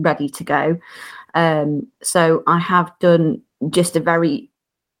just ready to go. So I have done just a very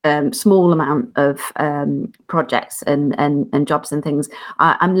small amount of projects and jobs and things.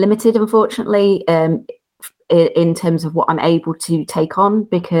 I'm limited, unfortunately, in terms of what I'm able to take on,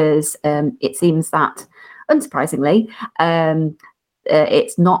 because it seems that, unsurprisingly,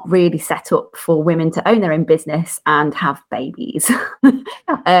 it's not really set up for women to own their own business and have babies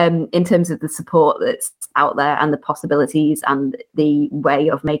in terms of the support that's out there and the possibilities and the way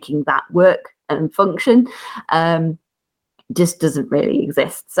of making that work and function. Just doesn't really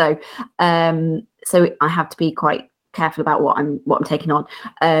exist. So I have to be quite careful about what I'm taking on.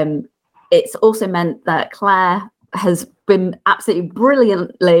 It's also meant that Claire has been absolutely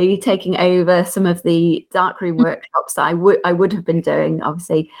brilliantly taking over some of the darkroom workshops that I would have been doing,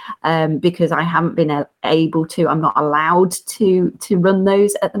 obviously, because I haven't been able to. I'm not allowed to run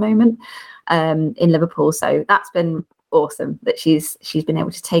those at the moment in Liverpool. So that's been awesome that she's been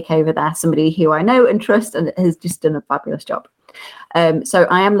able to take over there. Somebody who I know and trust and has just done a fabulous job. So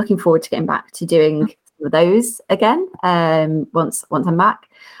I am looking forward to getting back to doing some of those again once I'm back.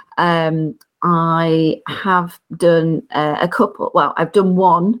 I have done a couple. Well, I've done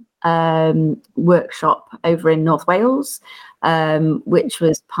one workshop over in North Wales, which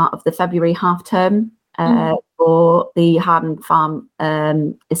was part of the February half term for the Harden Farm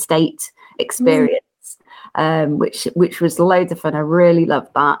estate experience, which was loads of fun. I really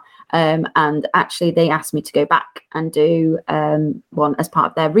loved that. And actually, they asked me to go back and do one as part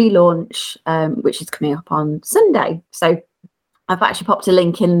of their relaunch, which is coming up on Sunday. So I've actually popped a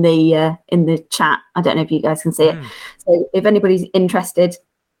link in the chat. I don't know if you guys can see it. So if anybody's interested,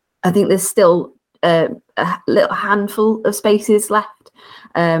 I think there's still a little handful of spaces left.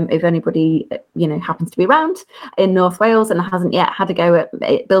 If anybody happens to be around in North Wales and hasn't yet had a go at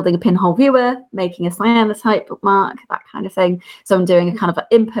building a pinhole viewer, making a cyanotype bookmark, that kind of thing. So I'm doing a kind of an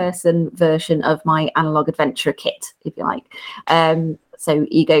in-person version of my analog adventure kit, if you like. So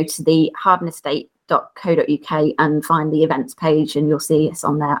you go to the Harden Estate.co.uk and find the events page, and you'll see us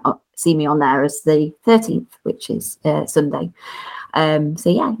on there. See me on there as the 13th, which is Sunday. So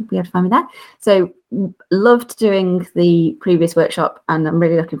yeah, you'll be able to find me there. So loved doing the previous workshop, and I'm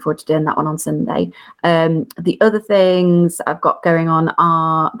really looking forward to doing that one on Sunday. The other things I've got going on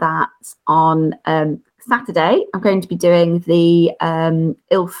are that on Saturday I'm going to be doing the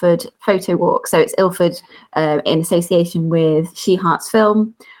Ilford photo walk. So it's Ilford in association with She Hearts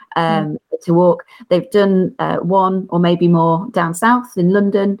Film. To walk. They've done one or maybe more down south in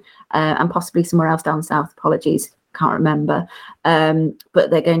London and possibly somewhere else down south. Apologies, can't remember. But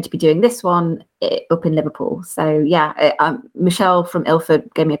they're going to be doing this one up in Liverpool. So yeah, Michelle from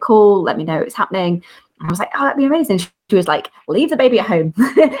Ilford gave me a call, let me know it's happening. I was like, oh, that'd be amazing. She was like, leave the baby at home.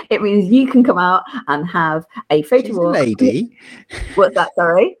 It means you can come out and have a photo walk. A lady. What's that?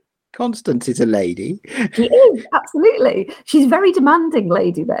 Sorry. Constance is a lady. She is, absolutely. She's a very demanding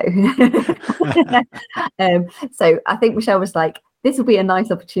lady, though. So I think Michelle was like, this will be a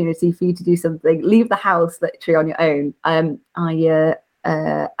nice opportunity for you to do something. Leave the house literally on your own. I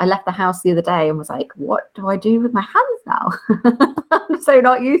left the house the other day and was like, what do I do with my hands now? I'm so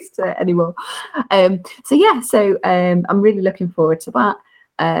not used to it anymore. So I'm really looking forward to that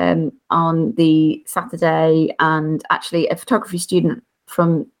on the Saturday. And actually a photography student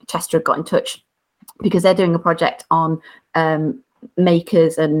from Chester got in touch because they're doing a project on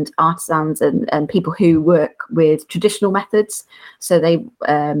makers and artisans and people who work with traditional methods. So they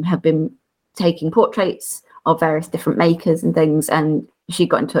have been taking portraits of various different makers and things, and she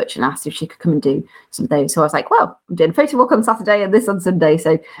got in touch and asked if she could come and do some of those. So I was like, well, I'm doing a photo walk on Saturday and this on Sunday,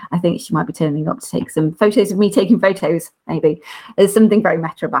 so I think she might be turning up to take some photos of me taking photos. Maybe there's something very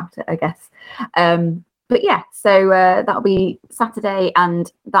meta about it, I guess. But yeah, so that'll be Saturday,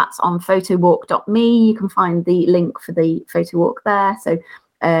 and that's on photowalk.me. You can find the link for the photo walk there. So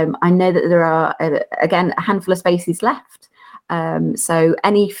I know that there are, again, a handful of spaces left. So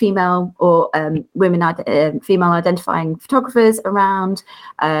any female or female identifying photographers around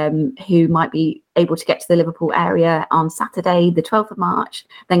who might be able to get to the Liverpool area on Saturday, the 12th of March,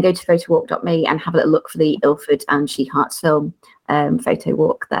 then go to photowalk.me and have a little look for the Ilford and She Hearts Film photo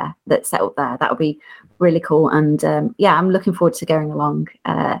walk there that's set up there. That'll be really cool. And yeah, I'm looking forward to going along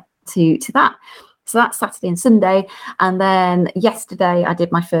to that. So that's Saturday and Sunday. And then yesterday I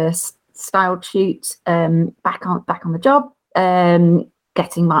did my first styled shoot back on the job.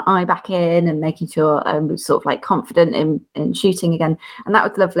 Getting my eye back in and making sure I'm sort of like confident in shooting again, and that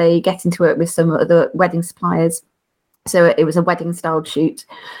was lovely. Getting to work with some other wedding suppliers, so it was a wedding styled shoot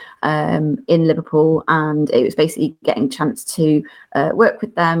in Liverpool, and it was basically getting a chance to work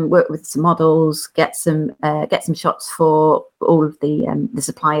with them, work with some models, get some shots for all of the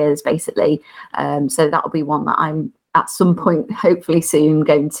suppliers basically. So that'll be one that I'm at some point, hopefully soon,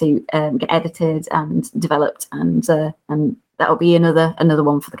 going to get edited and developed, and that'll be another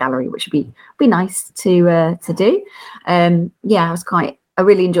one for the gallery, which would be nice to do. Yeah, I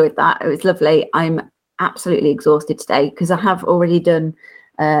really enjoyed that. It was lovely. I'm absolutely exhausted today because I have already done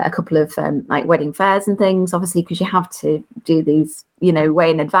a couple of like wedding fairs and things, obviously, because you have to do these, way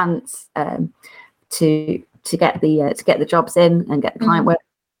in advance to get the jobs in and get the client work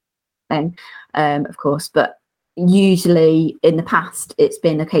thing, of course. But usually in the past it's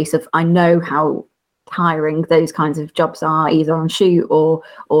been a case of I know how hiring those kinds of jobs are either on shoot or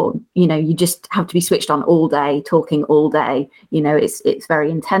you just have to be switched on all day, talking all day. It's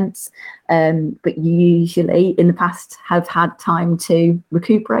very intense. But you usually in the past have had time to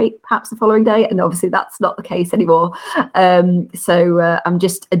recuperate perhaps the following day, and obviously that's not the case anymore. So I'm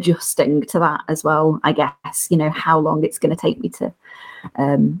just adjusting to that as well, I guess. How long it's going to take me to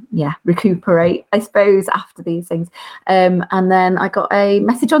recuperate, I suppose, after these things. And then I got a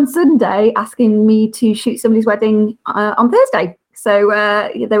message on Sunday asking me to shoot somebody's wedding on Thursday. So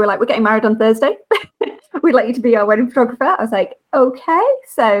they were like, we're getting married on Thursday. We'd like you to be our wedding photographer. I was like, okay.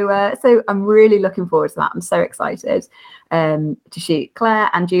 So I'm really looking forward to that. I'm so excited to shoot Claire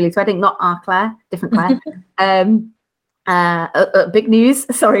and Julie's wedding. Not our Claire, different Claire. Big news.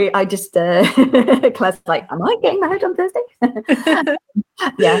 Sorry, I just Claire's like, am I getting married on Thursday?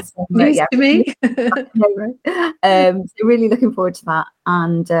 Yes. News to me. So really looking forward to that,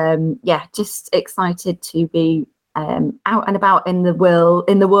 and just excited to be out and about in the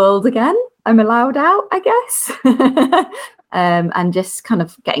world again. I'm allowed out, I guess. And just kind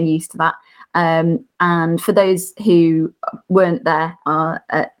of getting used to that. And for those who weren't there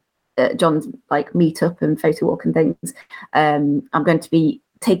at John's meetup and photo walk and things, I'm going to be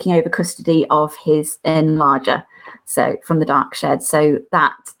taking over custody of his enlarger, so from the dark shed. So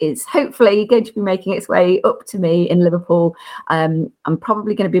that is hopefully going to be making its way up to me in Liverpool. I'm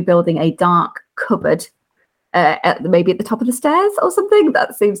probably going to be building a dark cupboard maybe at the top of the stairs or something.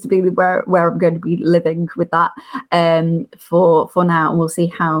 That seems to be where I'm going to be living with that for now, and we'll see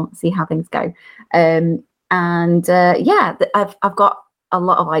how things go. I've got a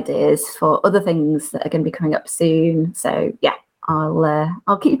lot of ideas for other things that are going to be coming up soon. So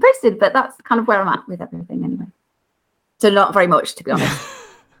I'll keep you posted, but that's kind of where I'm at with everything anyway. So not very much, to be honest.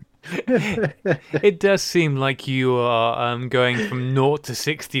 It does seem like you are going from 0 to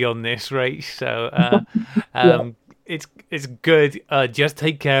 60 on this, Rach. So it's good. Just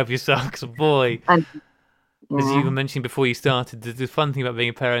take care of yourself, because boy, as you were mentioning before you started, the fun thing about being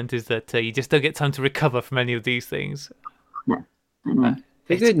a parent is that you just don't get time to recover from any of these things. No, I know.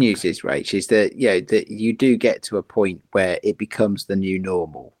 The good news is, Rach, is that that you do get to a point where it becomes the new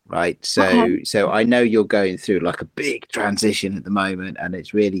normal, right? So I know you're going through like a big transition at the moment, and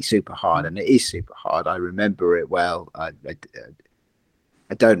it's really super hard, and it is super hard. I remember it well. I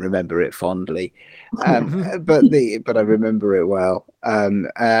don't remember it fondly, but I remember it well. But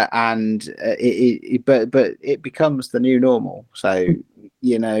it becomes the new normal. So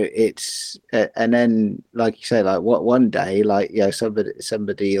it's and then, like you say, like one day,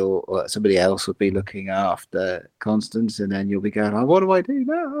 somebody or somebody else will be looking after Constance, and then you'll be going, oh, what do I do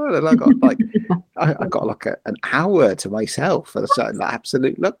now? And I got like an hour to myself. That's like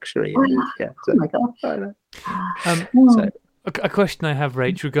absolute luxury. Oh my God. So a question I have,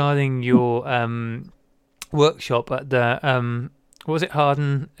 Rach, regarding your workshop at the what was it,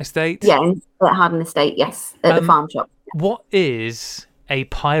 Harden Estate? Yeah, at Harden Estate, yes, at the farm shop. What is a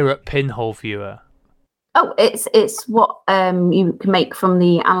pirate pinhole viewer? Oh, it's what you can make from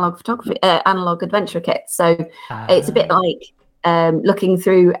the analog adventure kit. So it's a bit like looking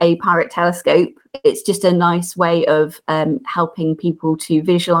through a pirate telescope. It's just a nice way of helping people to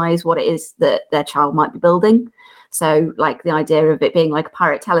visualize what it is that their child might be building. So like the idea of it being like a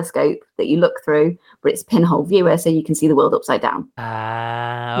pirate telescope that you look through, but it's a pinhole viewer, so you can see the world upside down.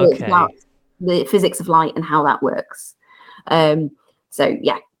 Okay. It's about the physics of light and how that works.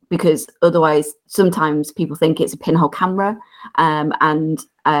 Because otherwise sometimes people think it's a pinhole camera, and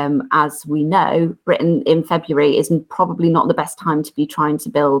as we know, Britain in February is probably not the best time to be trying to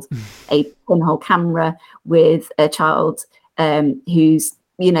build a pinhole camera with a child whose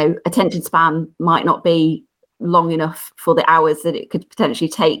attention span might not be long enough for the hours that it could potentially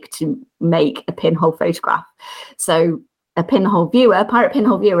take to make a pinhole photograph. So a pirate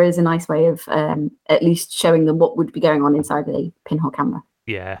pinhole viewer is a nice way of at least showing them what would be going on inside a pinhole camera.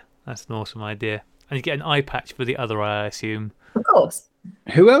 Yeah, that's an awesome idea. And you get an eye patch for the other eye, I assume. Of course.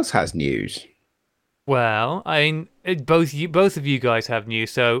 Who else has news? Well, I mean, both of you guys have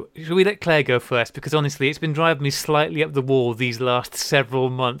news, so should we let Claire go first? Because honestly, it's been driving me slightly up the wall these last several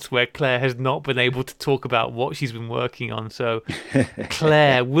months where Claire has not been able to talk about what she's been working on. So,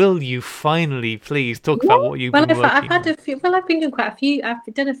 Claire, will you finally please talk about what you've been working on? I've been doing quite a few. I've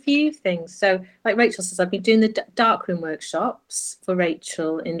done a few things. So, like Rachel says, I've been doing the darkroom workshops for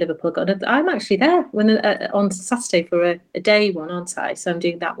Rachel in Liverpool. I'm actually there on Saturday for a day one, aren't I? So I'm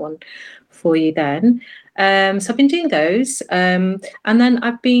doing that one for you then. So I've been doing those, and then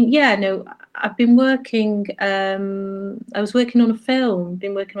I've been working. I was working on a film.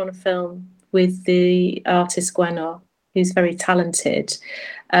 Been working on a film with the artist Gwenor who's very talented.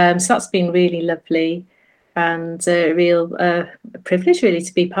 So that's been really lovely, and a real privilege really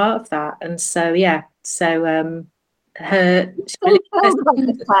to be part of that. And so her and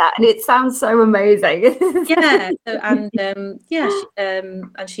it sounds so amazing. And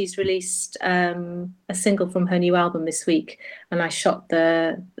she's released a single from her new album this week, and I shot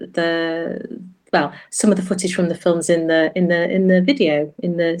some of the footage from the films in the video,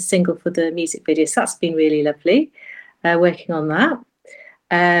 in the single for the music video. So that's been really lovely, working on that.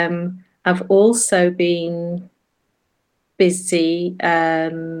 I've also been busy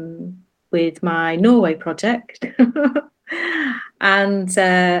with my Norway project. And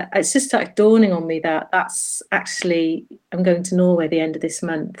it's just started dawning on me that that's actually, I'm going to Norway the end of this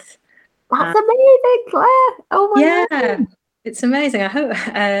month. That's amazing, Claire. Oh my God. It's amazing. I hope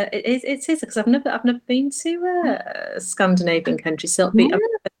it is, because I've never been to a Scandinavian country, so I'm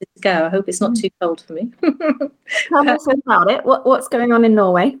excited to go. I hope it's not too cold for me. Tell us about it. What's going on in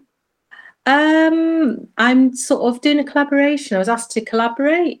Norway? I'm sort of doing a collaboration. I was asked to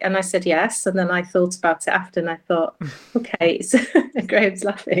collaborate, and I said yes. And then I thought about it after, and I thought, okay. So Graham's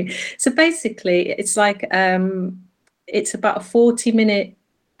laughing. So basically, it's like it's about a 40-minute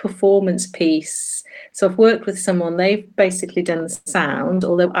performance piece. So I've worked with someone. They've basically done the sound,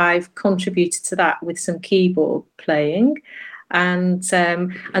 although I've contributed to that with some keyboard playing. And so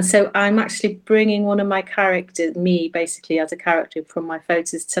I'm actually bringing one of my characters, me basically as a character from my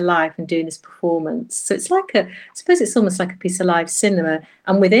photos, to life and doing this performance. So it's like I suppose it's almost like a piece of live cinema.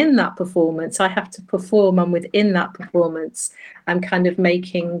 And within that performance, I have to perform. And within that performance, I'm kind of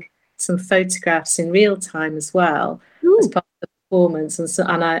making some photographs in real time as well. Ooh. As part of the performance. And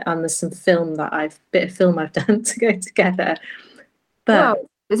there's some bit of film I've done to go together. But wow.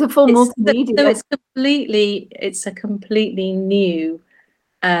 It's a full multimedia. So it's a completely new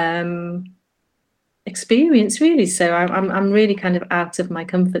experience, really. So I'm really kind of out of my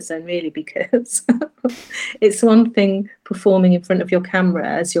comfort zone, really, because it's one thing performing in front of your camera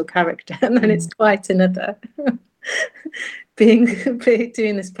as your character, and then it's quite another doing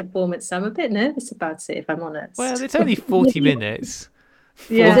this performance. So I'm a bit nervous about it, if I'm honest. Well, it's only 40 minutes.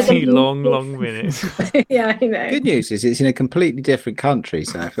 40 long minutes. Yeah, I know. Good news is it's in a completely different country,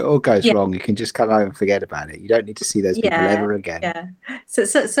 so if it all goes wrong, you can just come home and forget about it. You don't need to see those people ever again. Yeah.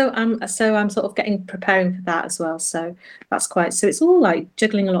 So I'm sort of preparing for that as well. So that's quite. So it's all like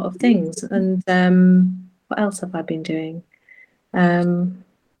juggling a lot of things. And what else have I been doing?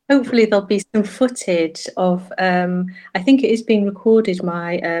 Hopefully there'll be some footage of. I think it is being recorded,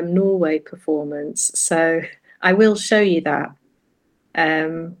 my Norway performance. So I will show you that.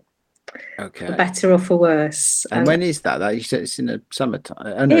 Okay. For better or for worse. And when is that? You said it's in the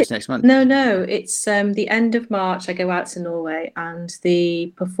summertime. Oh no, it's next month. No, it's the end of March. I go out to Norway, and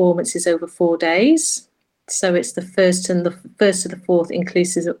the performance is over 4 days. So it's the first to the 4th,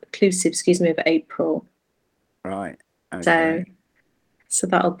 inclusive, of April. Right. Okay. So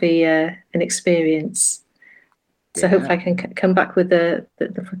that'll be an experience. So hopefully I can come back with the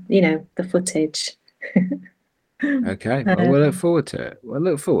footage. Okay, well, we'll look forward to it.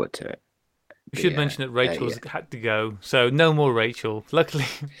 We should mention that Rachel's had to go, so no more Rachel. Luckily,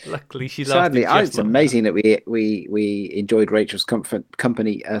 she lasted. Sadly, it's amazing that we enjoyed Rachel's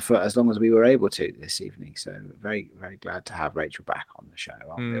company for as long as we were able to this evening. So very, very glad to have Rachel back on the show.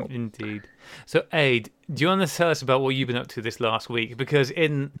 Indeed. So, Aid, do you want to tell us about what you've been up to this last week? Because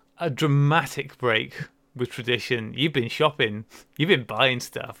in a dramatic break with tradition, you've been shopping, you've been buying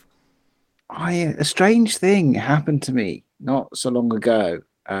stuff. A strange thing happened to me not so long ago.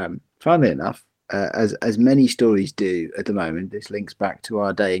 Funnily enough, as many stories do at the moment, this links back to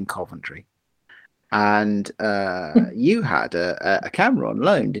our day in Coventry. And you had a camera on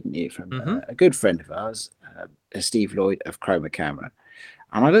loan, didn't you, from a good friend of ours, Steve Lloyd of Chroma Camera.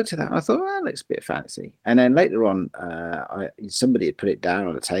 And I looked at that and I thought, well, that looks a bit fancy. And then later on, somebody had put it down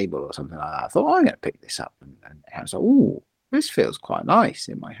on a table or something like that. I thought, I'm going to pick this up. And I was like, oh, this feels quite nice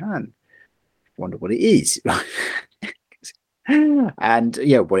in my hand. Wonder what it is. And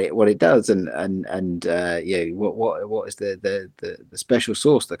what it does, and what is the special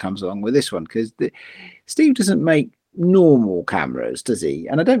sauce that comes along with this one? Because Steve doesn't make normal cameras, does he?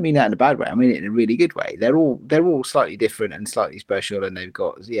 And I don't mean that in a bad way. I mean it in a really good way. They're all slightly different and slightly special, and they've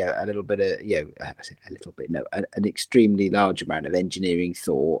got a little bit of an extremely large amount of engineering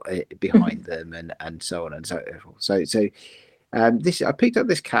thought behind them, and so on and so forth. So I picked up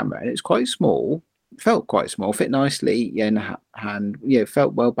this camera, and it's quite small. Felt quite small, fit nicely in the hand.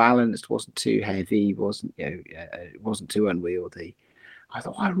 Felt well balanced. Wasn't too heavy. Wasn't too unwieldy. I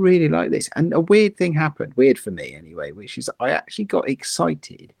thought, I really like this. And a weird thing happened. Weird for me anyway, which is I actually got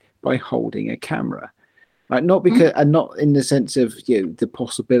excited by holding a camera. Like not because, and not in the sense of the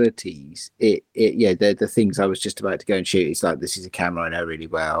possibilities. They're the things I was just about to go and shoot. It's like this is a camera I know really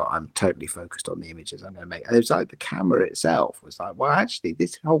well. I'm totally focused on the images I'm going to make. And it was like the camera itself was like, well, actually,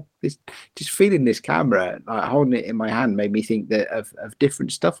 this just feeling this camera, like holding it in my hand, made me think that of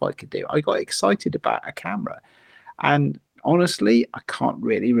different stuff I could do. I got excited about a camera, and honestly, I can't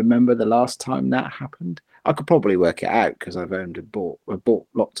really remember the last time that happened. I could probably work it out because I've bought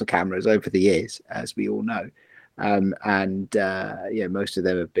lots of cameras over the years, as we all know, and most of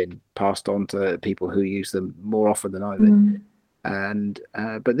them have been passed on to people who use them more often than I did. And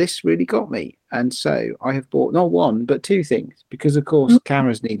but this really got me, and so I have bought not one but two things, because of course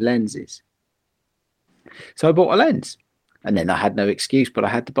cameras need lenses. So I bought a lens, and then I had no excuse, but I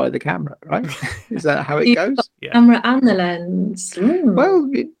had to buy the camera. Right? Is that how it goes? Yeah. Camera and the lens. Well.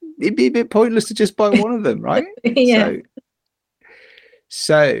 It'd be a bit pointless to just buy one of them, right? Yeah.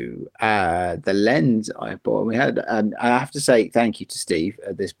 So the lens I bought, we had, and I have to say thank you to Steve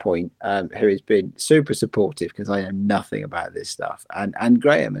at this point, who has been super supportive, because I know nothing about this stuff, and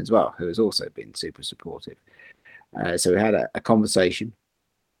Graham as well, who has also been super supportive. So we had a conversation,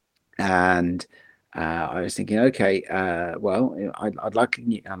 and I was thinking, okay, well, I'd like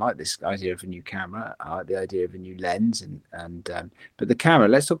I like this idea of a new camera. I like the idea of a new lens, but the camera.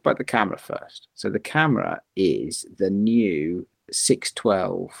 Let's talk about the camera first. So the camera is the new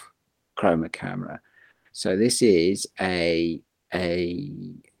 612 chroma camera. So this is as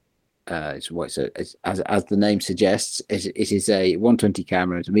the name suggests, it is a 120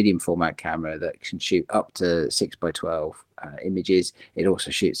 camera. It's a medium format camera that can shoot up to 6x12 images. It also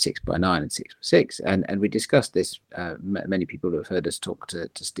shoots 6x9 and 6x6. And we discussed this. Many people have heard us talk to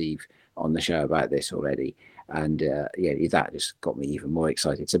Steve on the show about this already. And that just got me even more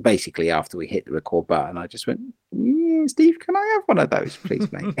excited. So basically, after we hit the record button, I just went, "Yeah, Steve, can I have one of those, please,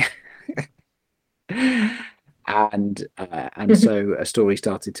 mate?" And so a story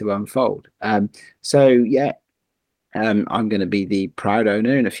started to unfold. I'm going to be the proud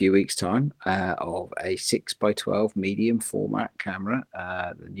owner in a few weeks' time of a 6x12 medium format camera,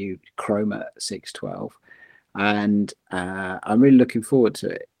 the new Chroma 612, and I'm really looking forward to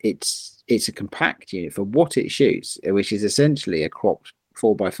it. It's a compact unit for what it shoots, which is essentially a cropped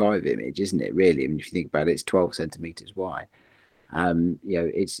 4x5 image, isn't it? Really, I mean, if you think about it, it's 12 centimeters wide.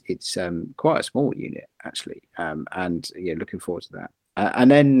 It's quite a small unit actually, and looking forward to that.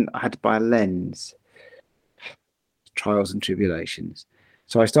 And then I had to buy a lens. Trials and tribulations.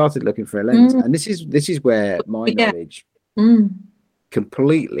 So I started looking for a lens, and this is where my knowledge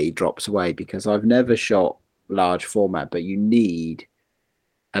completely drops away, because I've never shot large format, but you need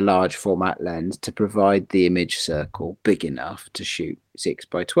a large format lens to provide the image circle big enough to shoot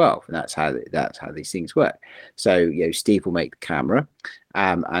 6x12, and that's how these things work. So Steve will make the camera,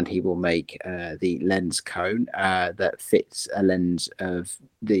 and he will make the lens cone that fits a lens of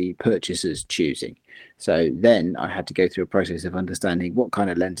the purchaser's choosing. So then I had to go through a process of understanding what kind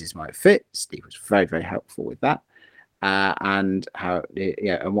of lenses might fit. Steve was very, very helpful with that, and how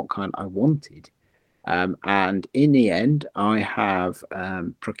and what kind I wanted. And in the end, I have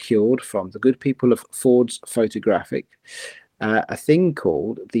procured from the good people of Ford's Photographic a thing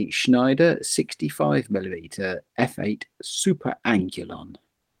called the Schneider 65mm f8 Super Angulon.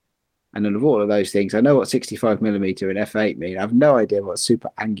 And of all of those things, I know what 65mm and f8 mean. I have no idea what Super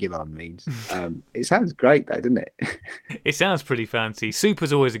Angulon means. It sounds great, though, doesn't it? It sounds pretty fancy.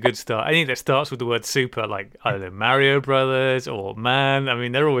 Super's always a good start. Anything that starts with the word super, like, I don't know, Mario Brothers or Man, I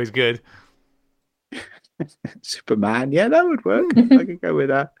mean, they're always good. Superman, yeah, that would work. I could go with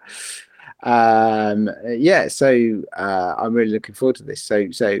that. So I'm really looking forward to this. So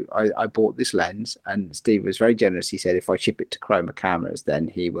I bought this lens, and Steve was very generous. He said if I ship it to Chroma Cameras, then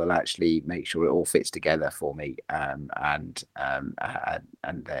he will actually make sure it all fits together for me, and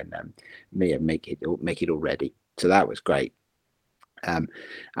then make it all ready. So that was great. So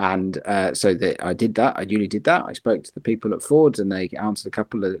that I did that. I duly did that. I spoke to the people at Ford's, and they answered a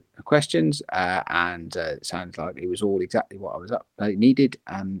couple of questions, and it sounds like it was all exactly what I needed,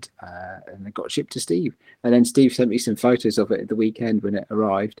 and it got shipped to Steve. And then Steve sent me some photos of it at the weekend when it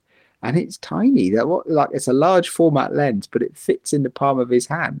arrived, and it's tiny. It's a large format lens, but it fits in the palm of his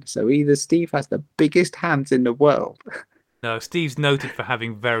hand. So either Steve has the biggest hands in the world. No, Steve's noted for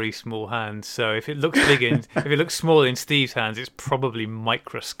having very small hands. So if it looks if it looks small in Steve's hands, it's probably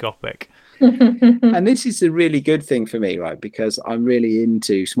microscopic. And this is a really good thing for me, right? Because I'm really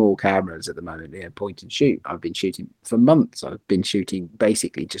into small cameras at the moment. Point and shoot. I've been shooting for months. I've been shooting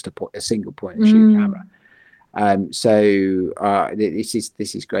basically just a single point and shoot camera. This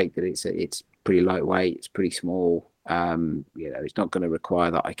is great that it's pretty lightweight. It's pretty small. It's not going to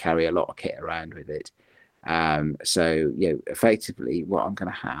require that I carry a lot of kit around with it. So effectively, what I'm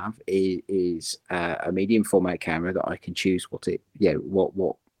going to have is a medium format camera that I can choose what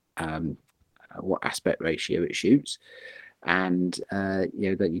aspect ratio it shoots, and that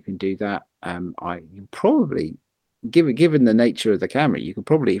you can do that. You probably, given the nature of the camera, you could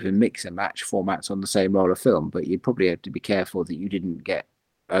probably even mix and match formats on the same roll of film, but you'd probably have to be careful that you didn't get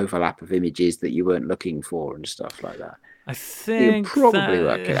overlap of images that you weren't looking for and stuff like that. I think probably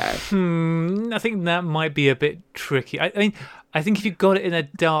work it out. I think that might be a bit tricky. I mean, I think if you got it in a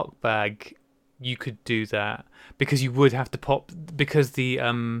dark bag, you could do that, because you would have to pop, because the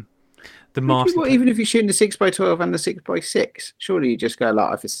mask. Even if you're shooting the 6x12 and the 6x6, surely you just go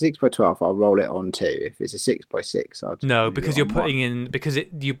like, if it's a 6x12, I'll roll it on 2. If it's a 6x6, I'll just because you're putting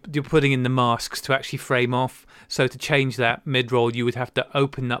you're putting in the masks to actually frame off. So to change that mid roll, you would have to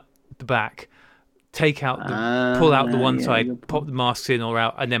open up the back, take out pull out the one side, pop the masks in or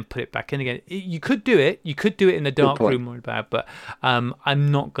out, and then put it back in again. You could do it. You could do it in the dark room or bad, but I'm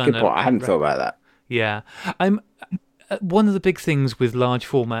not gonna. Good point. I hadn't thought about that. Yeah, one of the big things with large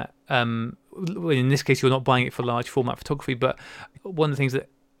format. In this case, you're not buying it for large format photography, but one of the things that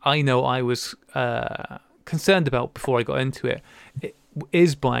I know I was concerned about before I got into it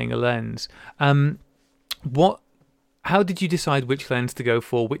is buying a lens. How did you decide which lens to go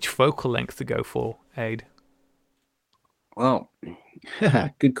for, which focal length to go for, Aid? Well,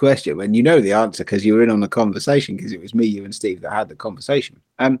 good question. And you know the answer because you were in on the conversation, because it was me, you, and Steve that had the conversation.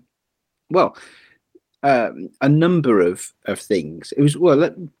 A number of things. It was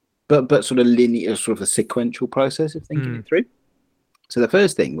but sort of linear, sort of a sequential process of thinking it through. So the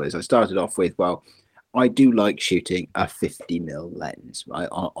first thing was I started off with, I do like shooting a 50mm lens, right,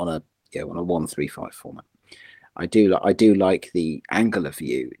 on a 135 format. I do like the angle of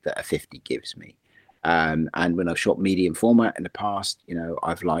view that a 50 gives me. And when I've shot medium format in the past,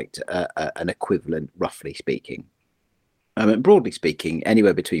 I've liked an equivalent, roughly speaking. Broadly speaking,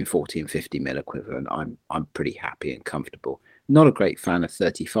 anywhere between 40 and 50mm equivalent, I'm pretty happy and comfortable. Not a great fan of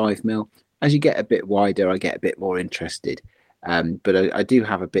 35mm. As you get a bit wider, I get a bit more interested. But I do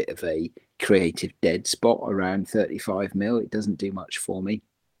have a bit of a creative dead spot around 35mm. It doesn't do much for me.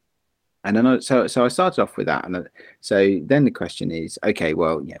 And then so I started off with that, and so then the question is, okay,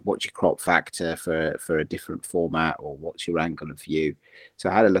 what's your crop factor for a different format, or what's your angle of view? So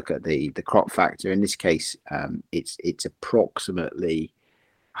I had a look at the crop factor. In this case, it's approximately,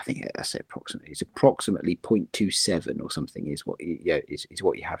 I think I say approximately, it's approximately 0.27 or something is what is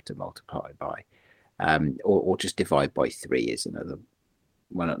what you have to multiply by, or just divide by 3 is another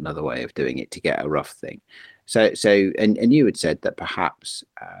way of doing it to get a rough thing. So and you had said that perhaps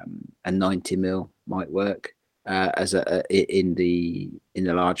a 90mm might work as in the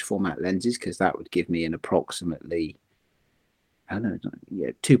large format lenses, because that would give me an approximately, I don't know,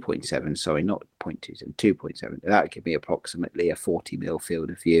 2.7, sorry, not 0.27, 2.7. That would give me approximately a 40mm field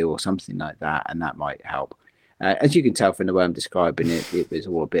of view or something like that, and that might help. As you can tell from the way I'm describing it, it was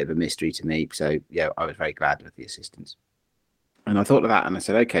all a bit of a mystery to me. So I was very glad with the assistance. And I thought of that, and I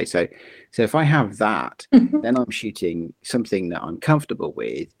said, okay, so if I have that, then I'm shooting something that I'm comfortable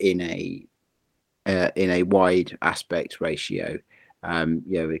with in a wide aspect ratio,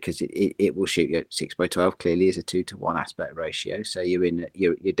 because it will shoot 6x12 clearly is a 2:1 aspect ratio. So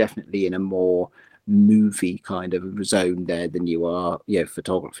you're definitely in a more movie kind of zone there than you are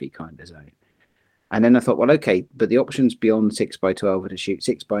photography kind of zone. And then I thought, well, okay, but the options beyond 6x12 are to shoot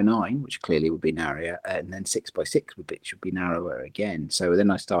 6x9, which clearly would be narrower, and then 6x6 should be narrower again. So then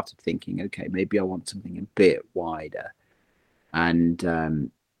I started thinking, okay, maybe I want something a bit wider.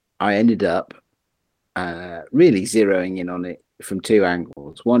 And I ended up really zeroing in on it from 2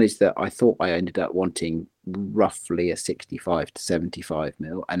 angles. One is that I thought I ended up wanting roughly a 65 to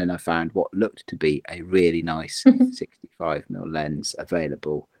 75mm, and then I found what looked to be a really nice 65mm lens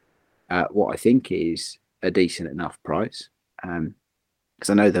available. What I think is a decent enough price, because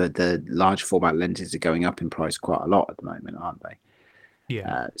I know the large format lenses are going up in price quite a lot at the moment, aren't they?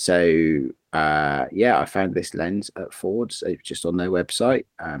 Yeah. I found this lens at Ford's. It's just on their website.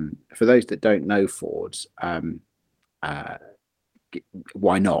 For those that don't know Ford's,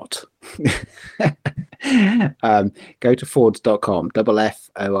 why not? Go to Fords.com,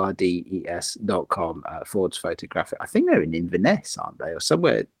 FORDES.com, Ford's Photographic. I think they're in Inverness, aren't they, or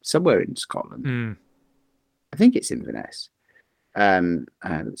somewhere in Scotland? I think it's Inverness.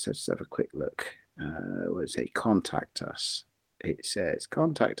 Let's just have a quick look. What does it say? Contact us. It says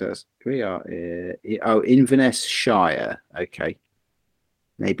contact us. We are Inverness Shire. Okay,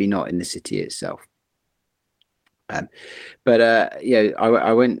 maybe not in the city itself. But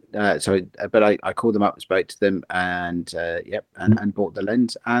I went. But I called them up, spoke to them, and and bought the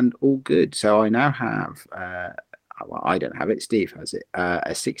lens, and all good. So I now have. Well, I don't have it. Steve has it.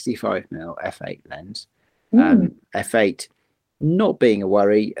 A 65mm f8 lens. F8 not being a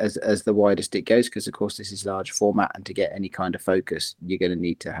worry as the widest it goes, because of course this is large format, and to get any kind of focus, you're going to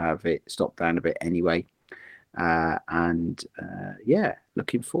need to have it stopped down a bit anyway.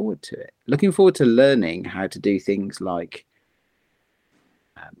 Looking forward to it. Looking forward to learning how to do things like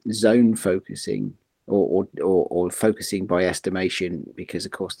zone focusing or focusing by estimation, because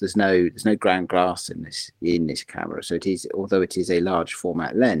of course there's no ground glass in this camera. So it is, although it is a large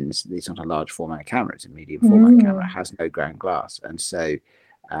format lens, it's not a large format camera. It's a medium format camera. It has no ground glass, and so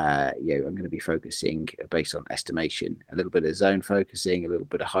I'm going to be focusing based on estimation, a little bit of zone focusing, a little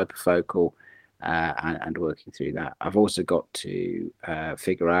bit of hyperfocal. And working through that. I've also got to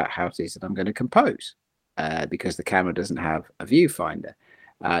figure out how it is that I'm going to compose, because the camera doesn't have a viewfinder.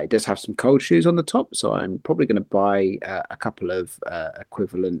 It does have some cold shoes on the top, so I'm probably going to buy a couple of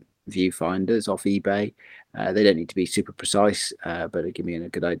equivalent viewfinders off eBay. They don't need to be super precise, but they give me a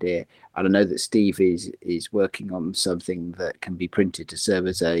good idea. And I know that Steve is working on something that can be printed to serve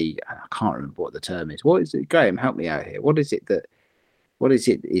as I can't remember what the term is. What is it? Graham, help me out here. What is it that... What is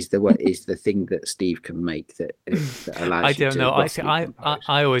it? Is the thing that Steve can make that allows? I don't know.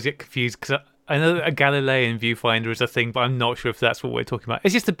 I always get confused because I know that a Galilean viewfinder is a thing, but I'm not sure if that's what we're talking about.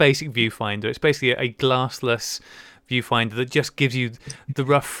 It's just a basic viewfinder. It's basically a glassless viewfinder that just gives you the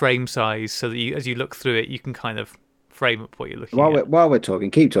rough frame size, so that as you look through it, you can kind of frame up what you're looking at. While we're talking,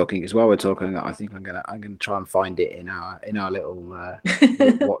 keep talking, because while we're talking, I think I'm gonna try and find it in our little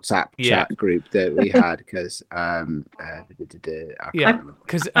WhatsApp chat group that we had, because I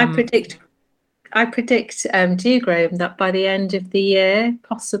predict do you, Graham, that by the end of the year,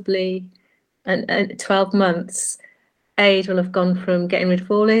 possibly 12 months, Aid will have gone from getting rid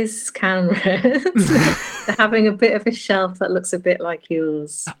of all his cameras to having a bit of a shelf that looks a bit like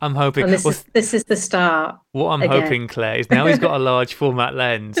yours. I'm hoping. And this is the start. What I'm hoping, Claire, is now he's got a large format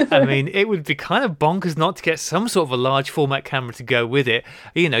lens. I mean, it would be kind of bonkers not to get some sort of a large format camera to go with it.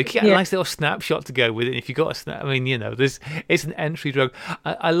 You know, you get a nice little snapshot to go with it. And if you got a snap, I mean, it's an entry drug.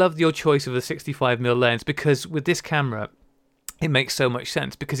 I love your choice of a 65mm lens, because with this camera, it makes so much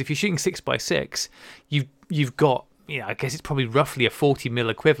sense. Because if you're shooting 6x6, you've got, I guess it's probably roughly a 40mm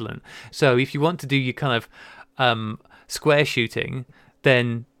equivalent. So if you want to do your kind of square shooting,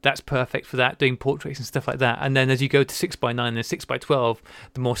 then that's perfect for that, doing portraits and stuff like that. And then as you go to 6x9 and 6x12,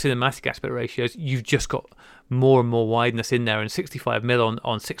 the more cinematic aspect ratios, you've just got more and more wideness in there. And 65mm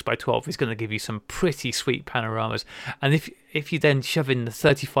on 6x12 is going to give you some pretty sweet panoramas. And if you then shove in the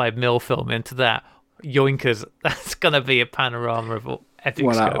 35mm film into that, yoinkers, that's going to be a panorama of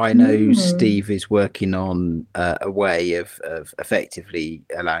epic scope. I know Steve is working on a way of effectively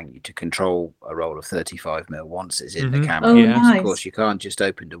allowing you to control a roll of 35mm once it's in the camera. Nice. Of course, you can't just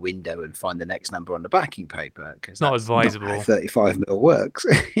open the window and find the next number on the backing paper, because not advisable. Not how 35mm works.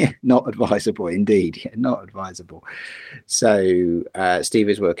 Not advisable indeed. Not advisable. So Steve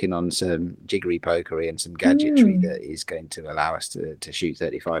is working on some jiggery pokery and some gadgetry that is going to allow us to shoot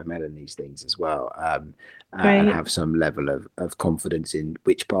 35mm in these things as well. And have some level of confidence in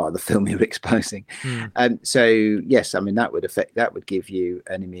which part of the film you're exposing. So yes, I mean that would give you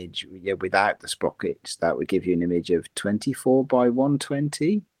an image without the sprockets. That would give you an image of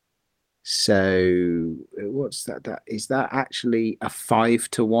 24x120. So what's that? Is that actually a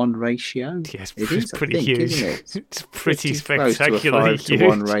 5:1 ratio? Yes, it's pretty huge. Isn't it? It's pretty spectacularly huge.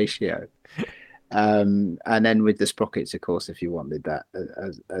 5:1 ratio. And then with the sprockets, of course, if you wanted that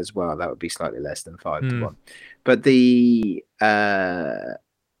as well, that would be slightly less than 5:1. But the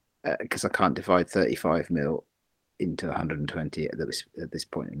because I can't divide 35mm into 120 at this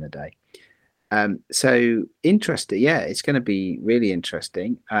point in the day. So interesting. Yeah, it's going to be really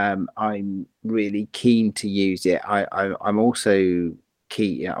interesting. I'm really keen to use it. I'm also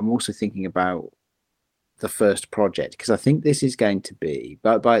keen. I'm also thinking about the first project, because I think this is going to be,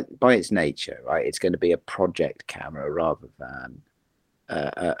 by its nature, right, it's going to be a project camera rather than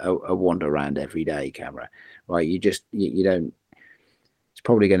a wander around everyday camera, right? You don't. It's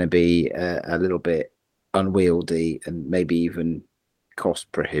probably going to be a little bit unwieldy and maybe even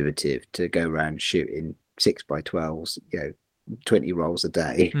cost prohibitive to go around shooting 6x12s, 20 rolls a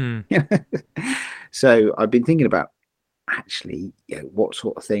day. So I've been thinking about, actually, what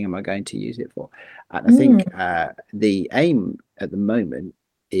sort of thing am I going to use it for? And I think the aim at the moment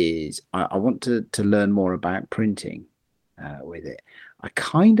is I want to learn more about printing with it. I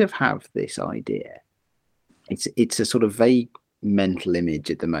kind of have this idea. It's a sort of vague mental image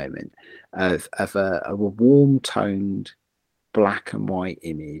at the moment of a warm toned black and white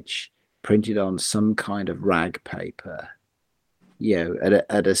image printed on some kind of rag paper,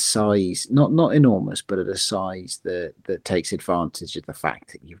 at a size not enormous, but at a size that takes advantage of the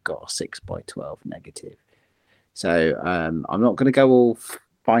fact that you've got a 6x12 negative. So I'm not going to go all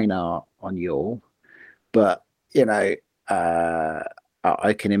fine art on you, but I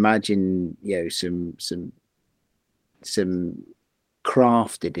can imagine some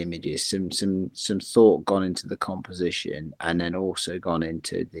crafted images, some thought gone into the composition, and then also gone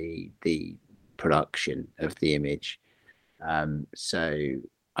into the production of the image. So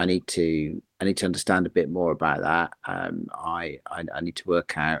I need to understand a bit more about that. I need to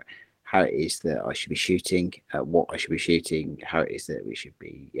work out how it is that I should be shooting, what I should be shooting, how it is that we should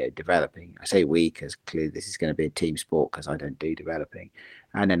be developing. I say we because clearly this is going to be a team sport because I don't do developing,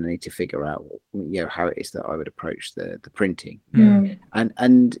 and then I need to figure out how it is that I would approach the printing. And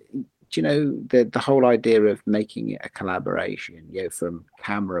the whole idea of making it a collaboration, from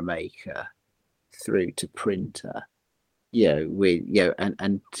camera maker through to printer.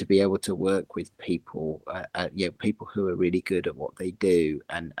 And to be able to work with people, people who are really good at what they do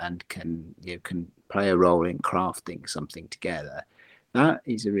and can play a role in crafting something together. That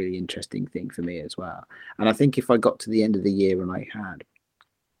is a really interesting thing for me as well. And I think if I got to the end of the year and I had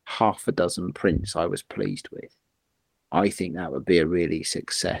half a dozen prints I was pleased with, I think that would be a really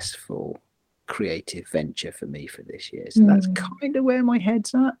successful creative venture for me for this year. So that's kind of where my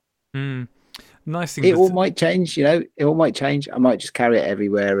head's at. Nice thing. It all might change, it all might change. I might just carry it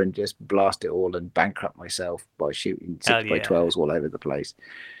everywhere and just blast it all and bankrupt myself by shooting 6x12s all over the place.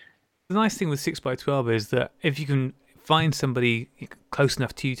 The nice thing with 6x12 is that if you can find somebody close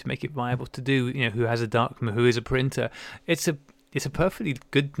enough to you to make it viable to do, who has a darkroom, who is a printer, it's a perfectly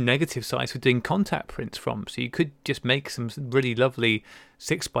good negative size for doing contact prints from. So you could just make some really lovely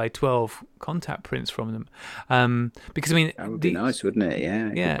 6x12 contact prints from them. Because that would be nice, wouldn't it?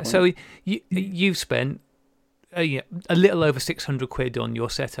 Yeah. So you've spent a little over £600 on your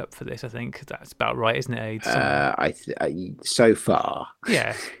setup for this. I think that's about right, isn't it, Aid? So far.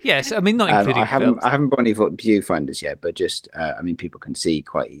 Yeah. Yes. I mean, not including. I haven't bought any viewfinders yet, but just people can see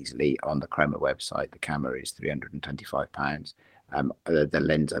quite easily on the Chroma website. The camera is £325. The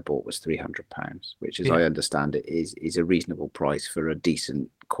lens I bought was £300, which, as I understand it, is a reasonable price for a decent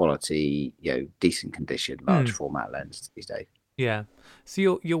quality, decent condition, large format lens these days. Yeah,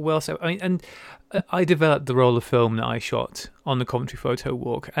 so you're well set. I mean, and I developed the roll of film that I shot on the Coventry Photo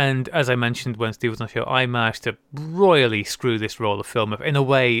Walk, and as I mentioned when Steve was on the show, I managed to royally screw this roll of film up in a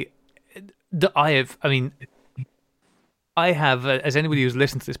way that I have, as anybody who's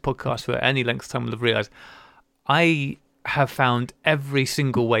listened to this podcast for any length of time will have realised, I have found every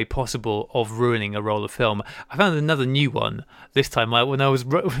single way possible of ruining a roll of film. I found another new one this time. When I was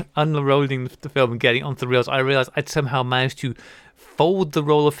unrolling the film and getting onto the reels, I realised I'd somehow managed to fold the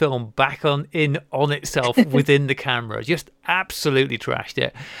roll of film back on itself within the camera. Just absolutely trashed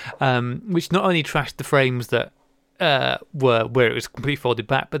it, which not only trashed the frames that were where it was completely folded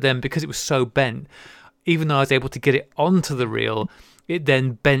back, but then because it was so bent, even though I was able to get it onto the reel, it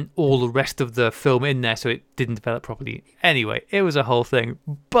then bent all the rest of the film in there, so it didn't develop properly. Anyway, it was a whole thing.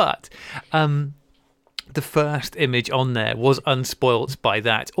 But the first image on there was unspoilt by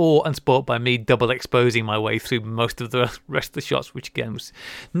that, or unspoilt by me double exposing my way through most of the rest of the shots, which again was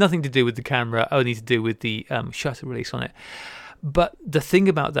nothing to do with the camera, only to do with the shutter release on it. But the thing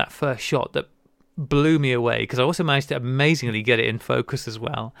about that first shot that blew me away, because I also managed to amazingly get it in focus as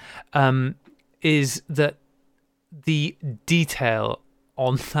well, is that the detail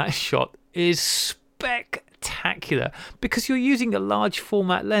on that shot is spectacular because you're using a large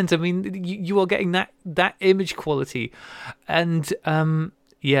format lens. I mean, you are getting that image quality, and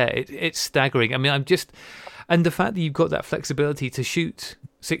it's staggering. I mean, and the fact that you've got that flexibility to shoot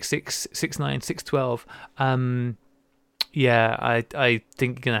 6.6, 6.9, 6.12, I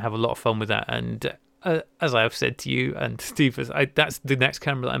think you're gonna have a lot of fun with that. And as I have said to you and Steve, that's the next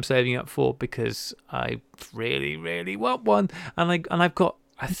camera that I'm saving up for because I really, really want one. And I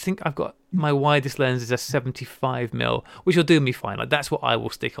think I've got my widest lens is a 75mm, which will do me fine. Like that's what I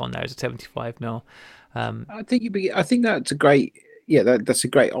will stick on there is a 75mm. I think that's a great. Yeah, that's a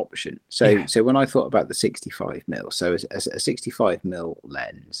great option. So when I thought about the 65mm, so a 65mm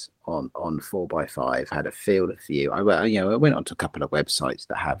lens on 4x5 had a field of view. I went onto a couple of websites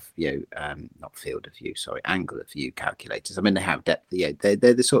that have not field of view, sorry, angle of view calculators. I mean, they have depth. Yeah, they're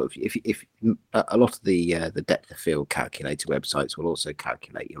the sort of if a lot of the depth of field calculator websites will also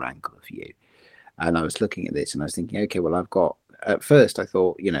calculate your angle of view. And I was looking at this and I was thinking, okay, well, I've got at first I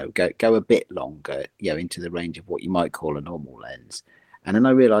thought, go a bit longer, into the range of what you might call a normal lens. And then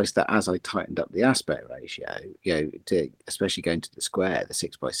I realized that as I tightened up the aspect ratio, to especially going to the square, the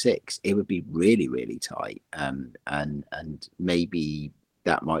 6x6, it would be really, really tight. And maybe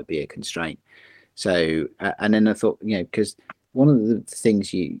that might be a constraint. So, and then I thought, because one of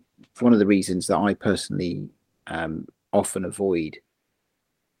the reasons that I personally often avoid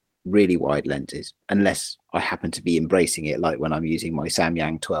really wide lenses, unless I happen to be embracing it, like when I'm using my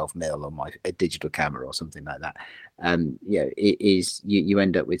Samyang 12mm on my digital camera or something like that, it is you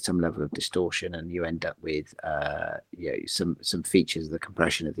end up with some level of distortion, and you end up with some features of the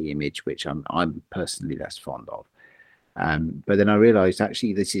compression of the image, which I'm personally less fond of. But then I realized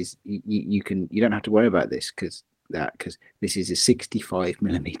actually this is you don't have to worry about this because this is a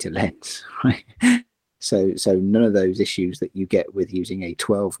 65mm lens, right? So none of those issues that you get with using a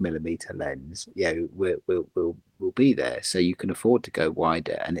 12mm lens, will be there. So you can afford to go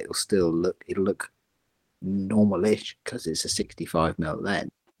wider, and it'll look normalish because it's a 65mm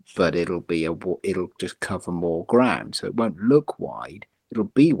lens, but it'll just cover more ground. So it won't look wide. It'll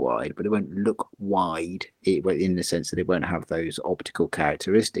be wide, but it won't look wide in the sense that it won't have those optical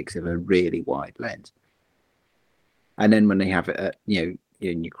characteristics of a really wide lens. And then when they have it at, you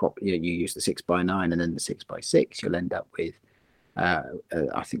use the 6x9 and then the 6x6, you'll end up with, I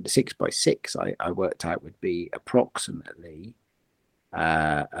think the 6x6 I worked out would be approximately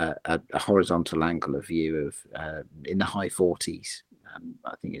a horizontal angle of view of in the high 40s.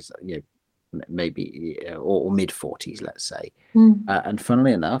 I think it's maybe or mid 40s, let's say. And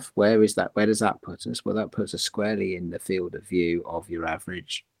funnily enough, where does that put us? Well, that puts us squarely in the field of view of your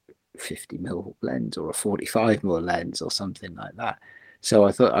average 50mm lens or a 45mm lens or something like that. So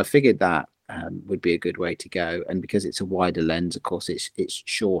I figured that would be a good way to go. And because it's a wider lens, of course, it's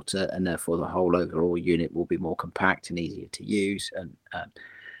shorter, and therefore the whole overall unit will be more compact and easier to use.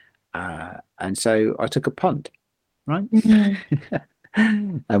 And so I took a punt, right?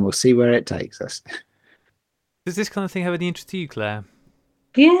 And we'll see where it takes us. Does this kind of thing have any interest to you, Claire?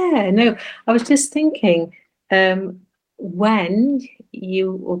 Yeah, no, I was just thinking, when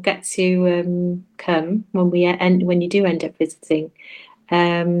you will get to come, when you do end up visiting,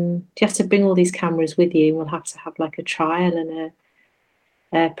 do you have to bring all these cameras with you? We'll have to have like a trial and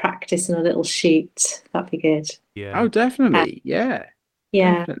a practice and a little shoot. That'd be good. Yeah. Oh, definitely. Yeah.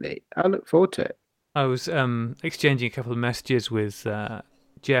 Definitely. I look forward to it. I was exchanging a couple of messages with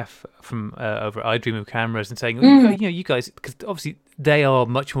Jeff from over at iDream of Cameras and saying, you guys, because obviously they are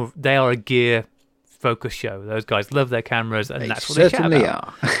a gear focus show. Those guys love their cameras, and that's what they chat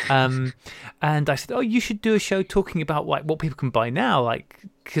about. Are. And I said, you should do a show talking about like what people can buy now, like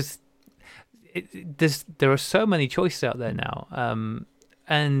because there are so many choices out there now.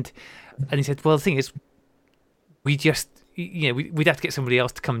 And he said, well, the thing is, we'd have to get somebody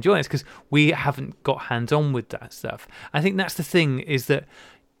else to come join us because we haven't got hands-on with that stuff. I think that's the thing, is that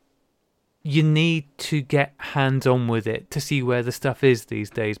you need to get hands-on with it to see where the stuff is these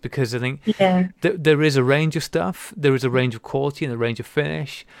days, because I think there is a range of stuff, there is a range of quality and a range of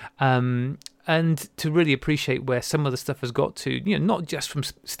finish, and to really appreciate where some of the stuff has got to, not just from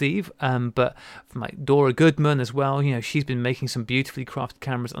Steve, but from like Dora Goodman as well. She's been making some beautifully crafted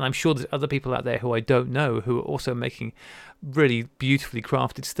cameras, and I'm sure there's other people out there who I don't know who are also making really beautifully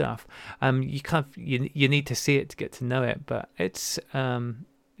crafted stuff. You need to see it to get to know it, but it's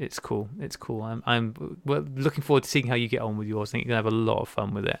cool. It's cool. I'm looking forward to seeing how you get on with yours. I think you're gonna have a lot of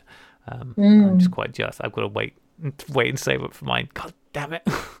fun with it. I'm just quite jealous. I've got to wait and save up for mine. God damn it.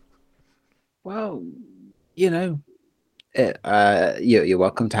 Well, you're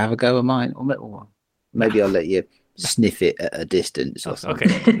welcome to have a go at mine, or maybe I'll let you sniff it at a distance or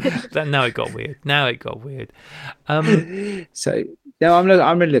something. Okay. Now it got weird. So no,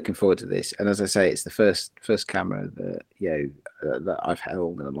 I'm really looking forward to this. And as I say, it's the first camera that that I've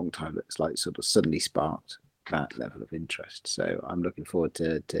held in a long time that's like sort of suddenly sparked that level of interest. So I'm looking forward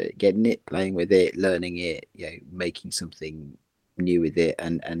to getting it, playing with it, learning it, making something new with it,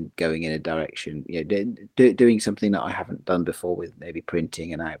 and going in a direction, doing something that I haven't done before with maybe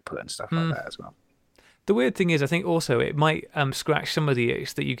printing and output and stuff like that as well. The weird thing is, I think also it might scratch some of the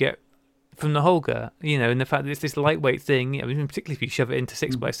itch that you get from the Holga, in the fact that it's this lightweight thing, particularly if you shove it into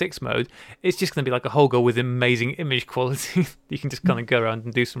 6x6 mode, it's just going to be like a Holga with amazing image quality. You can just kind of go around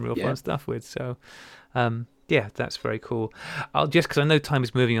and do some real fun stuff with. So, that's very cool. Because I know time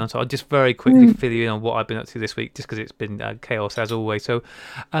is moving on, so I'll just very quickly fill you in on what I've been up to this week, just because it's been chaos as always. So,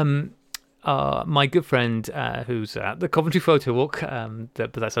 my good friend who's at the Coventry Photo Walk,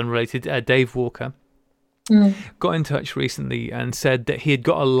 but that's unrelated, Dave Walker, got in touch recently and said that he had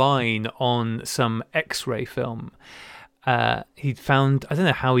got a line on some X-ray film, he'd found, I don't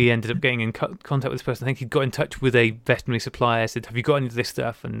know how he ended up getting in contact with this person. I think he'd got in touch with a veterinary supplier, said, have you got any of this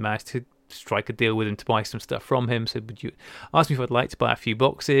stuff? And managed to strike a deal with him to buy some stuff from him. So would you ask me if I'd like to buy a few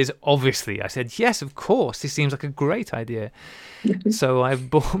boxes? Obviously, I said, yes, of course. This seems like a great idea. So I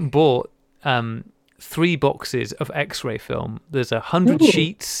bought 3 boxes of X-ray film. There's 100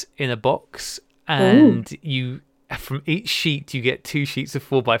 sheets in a box, and from each sheet you get 2 sheets of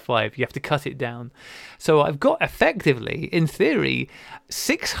 4x5. You have to cut it down. So I've got, effectively, in theory,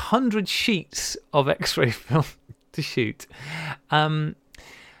 600 sheets of X-ray film to shoot.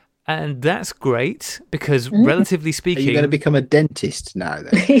 And that's great because, relatively speaking, are you going to become a dentist now?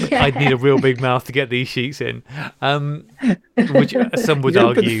 Then I'd need a real big mouth to get these sheets in. Which some would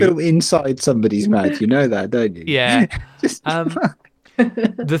argue. Put the film inside somebody's mouth. You know that, don't you? Yeah.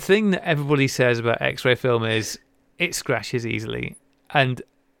 The thing that everybody says about X-ray film is it scratches easily, and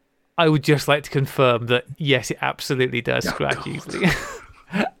I would just like to confirm that yes, it absolutely does scratch easily.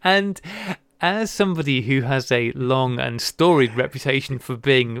 And as somebody who has a long and storied reputation for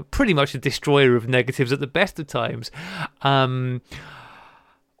being pretty much a destroyer of negatives at the best of times, that's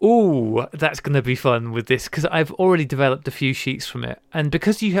going to be fun with this, because I've already developed a few sheets from it. And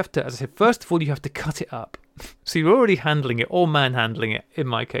because you have to, as I said, first of all, you have to cut it up. So you're already handling it, or manhandling it, in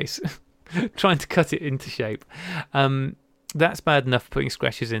my case, trying to cut it into shape. That's bad enough putting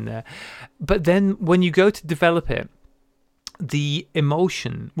scratches in there. But then when you go to develop it, the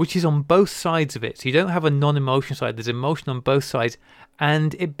emulsion, which is on both sides of it, so you don't have a non-emulsion side, there's emulsion on both sides,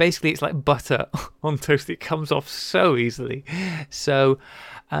 and it's like butter on toast. It comes off so easily. So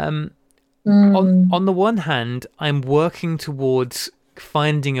on the one hand, I'm working towards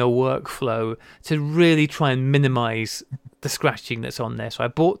finding a workflow to really try and minimize the scratching that's on there. So I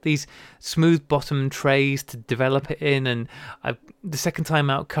bought these smooth bottom trays to develop it in, and the second time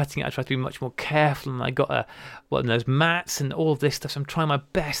out cutting it, I tried to be much more careful, and I got one of those mats and all of this stuff. So I'm trying my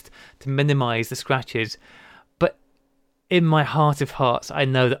best to minimize the scratches. But in my heart of hearts, I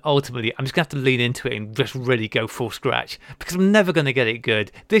know that ultimately I'm just going to have to lean into it and just really go full scratch, because I'm never going to get it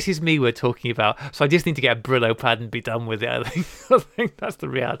good. This is me we're talking about, so I just need to get a Brillo pad and be done with it. I think that's the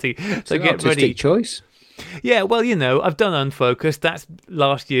reality. So get ready. Choice. Yeah, well, I've done Unfocused. That's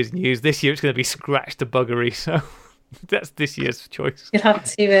last year's news. This year it's going to be Scratch to Buggery, so that's this year's choice. You'll have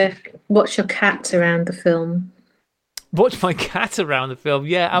to watch your cat around the film. Watch my cat around the film?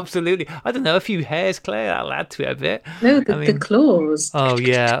 Yeah, absolutely. I don't know, a few hairs, Claire, that'll add to it a bit. No, the claws. Oh,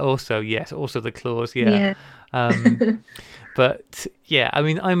 yeah, also the claws, yeah. But, yeah, I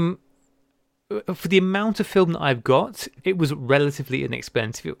mean, for the amount of film that I've got, it was relatively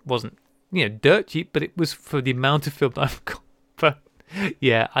inexpensive. It wasn't dirt cheap, but it was for the amount of film that I've got. But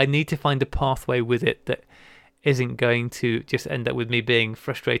yeah, I need to find a pathway with it that isn't going to just end up with me being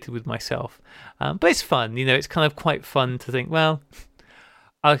frustrated with myself. But it's fun, it's kind of quite fun to think, well,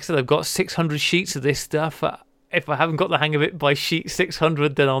 like I said, I've got 600 sheets of this stuff. If I haven't got the hang of it by sheet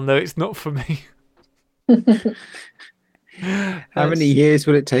 600, then I'll know it's not for me. How many years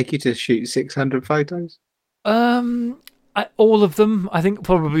will it take you to shoot 600 photos? All of them. I think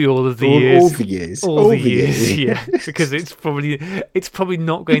probably all of the years. All the years. All the years, yeah. Because it's probably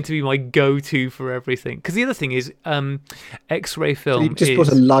not going to be my go-to for everything. Because the other thing is, X-ray film. So you just bought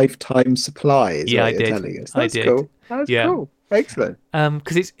a lifetime supply. Is Yeah, what I you're did. telling us. That's cool. That's cool. Excellent.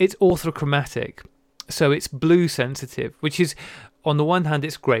 Because it's orthochromatic, so it's blue sensitive, which is, on the one hand,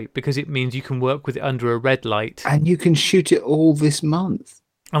 it's great because it means you can work with it under a red light, and you can shoot it all this month.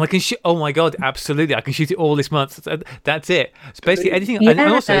 And I can shoot. Oh my god, absolutely! I can shoot it all this month. That's it. It's basically anything. Yeah. And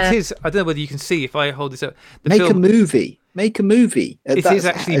also, it is. I don't know whether you can see if I hold this up. Make a movie. It is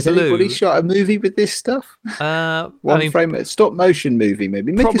actually has blue. Has anybody shot a movie with this stuff? Frame, stop motion movie,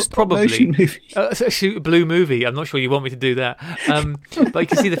 maybe. Make a stop motion movie. Shoot a blue movie. I'm not sure you want me to do that. But you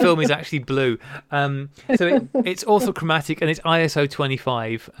can see the film is actually blue. So it's orthochromatic and it's ISO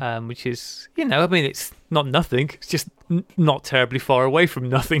 25, which is, it's not nothing. It's just not terribly far away from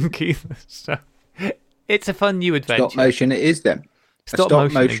nothing either. So it's a fun new adventure. Stop motion it is then. Stop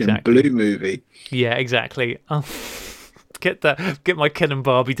motion exactly. Blue movie. Yeah, exactly. Get my Ken and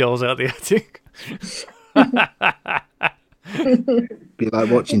Barbie dolls out of the attic. Be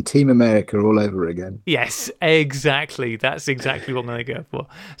like watching Team America all over again. Yes, exactly. That's exactly what I'm going to go for.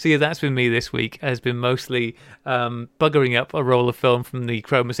 So yeah, that's been me this week. Has been mostly buggering up a roll of film from the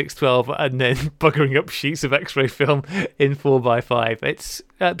Chroma 612 and then buggering up sheets of X-ray film in 4x5. It's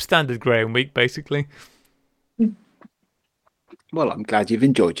standard Graham week, basically. Well, I'm glad you've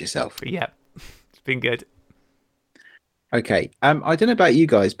enjoyed yourself. Yeah, it's been good. Okay, I don't know about you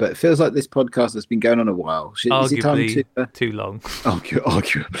guys, but it feels like this podcast has been going on a while. Is it time to too long?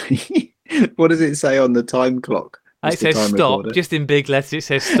 Arguably. What does it say on the time clock? It says time stop, recorder. just in big letters. It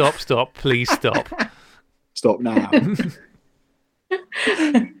says stop, please stop. Stop now.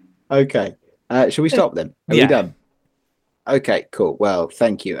 Okay. Shall we stop then? Are Yeah. we done? Okay, cool. Well,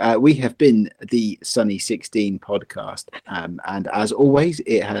 thank you. We have been the Sunny 16 podcast. And as always,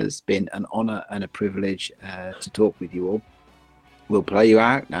 it has been an honor and a privilege to talk with you all. We'll play you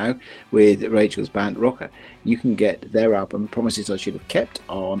out now with Rachel's band Rocker. You can get their album Promises I Should Have Kept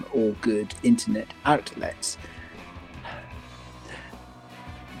on all good internet outlets.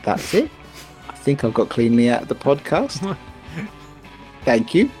 That's it. I think I've got cleanly out of the podcast.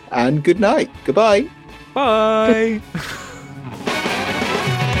 Thank you and good night. Goodbye. Bye.